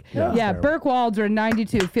pig. Yeah, Yeah, terrible. Burke Waldron,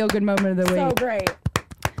 92, feel good moment of the So week. great.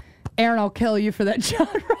 Aaron, I'll kill you for that John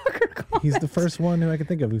Rocker comment. He's the first one who I can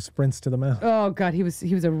think of who sprints to the mound. Oh God, he was a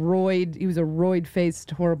roid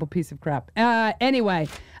faced horrible piece of crap. Anyway,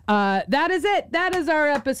 that is it. That is our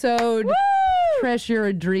episode. Woo! Trish, you're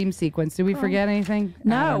a dream sequence. Did we forget anything? I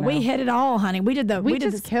No, don't we know. hit it all, honey. We did the. We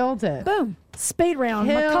did just this. killed it. Boom. Speed round.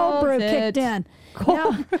 My Killed cold brew it. kicked in.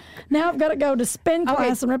 Now I've got to go to spin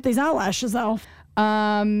class and rip these eyelashes off.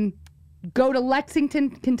 Go to Lexington,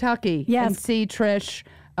 Kentucky, Yes. and see Trish.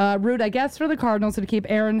 Root, I guess, for the Cardinals to keep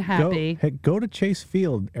Aaron happy. Go to Chase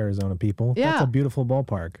Field, Arizona people. Yeah. That's a beautiful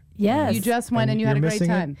ballpark. Yes. You just went and you had a you're great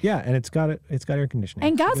missing it. time. Yeah, and it's got air conditioning.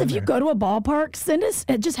 And guys, Go if you there. go to a ballpark, send us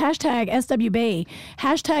just hashtag SWB.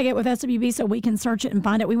 Hashtag it with SWB so we can search it and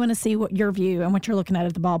find it. We want to see what your view and what you're looking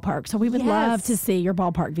at the ballpark. So we would love Yes. to see your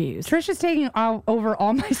ballpark views. Trish is taking over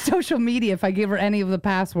all my social media if I give her any of the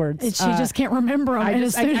passwords. She just can't remember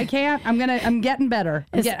them. I can't. I'm getting better.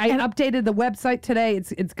 I updated the website today.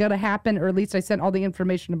 It's gonna happen, or at least I sent all the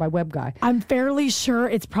information to my web guy. I'm fairly sure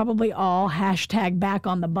it's probably all hashtag back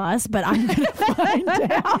on the bus, but I'm going to find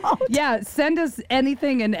out. Yeah, send us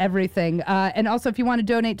anything and everything. And also, if you want to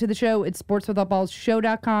donate to the show, it's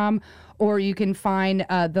sportswithoutballsshow.com, or you can find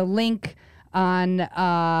the link on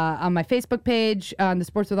my Facebook page, on the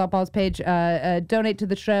Sports Without Balls page. Donate to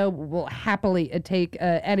the show. We'll happily take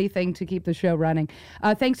anything to keep the show running.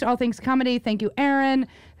 Thanks to All Things Comedy. Thank you, Aaron.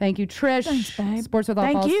 Thank you, Trish. Thanks, babe. Sports Without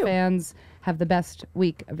Thank Balls you. fans, have the best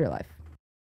week of your life.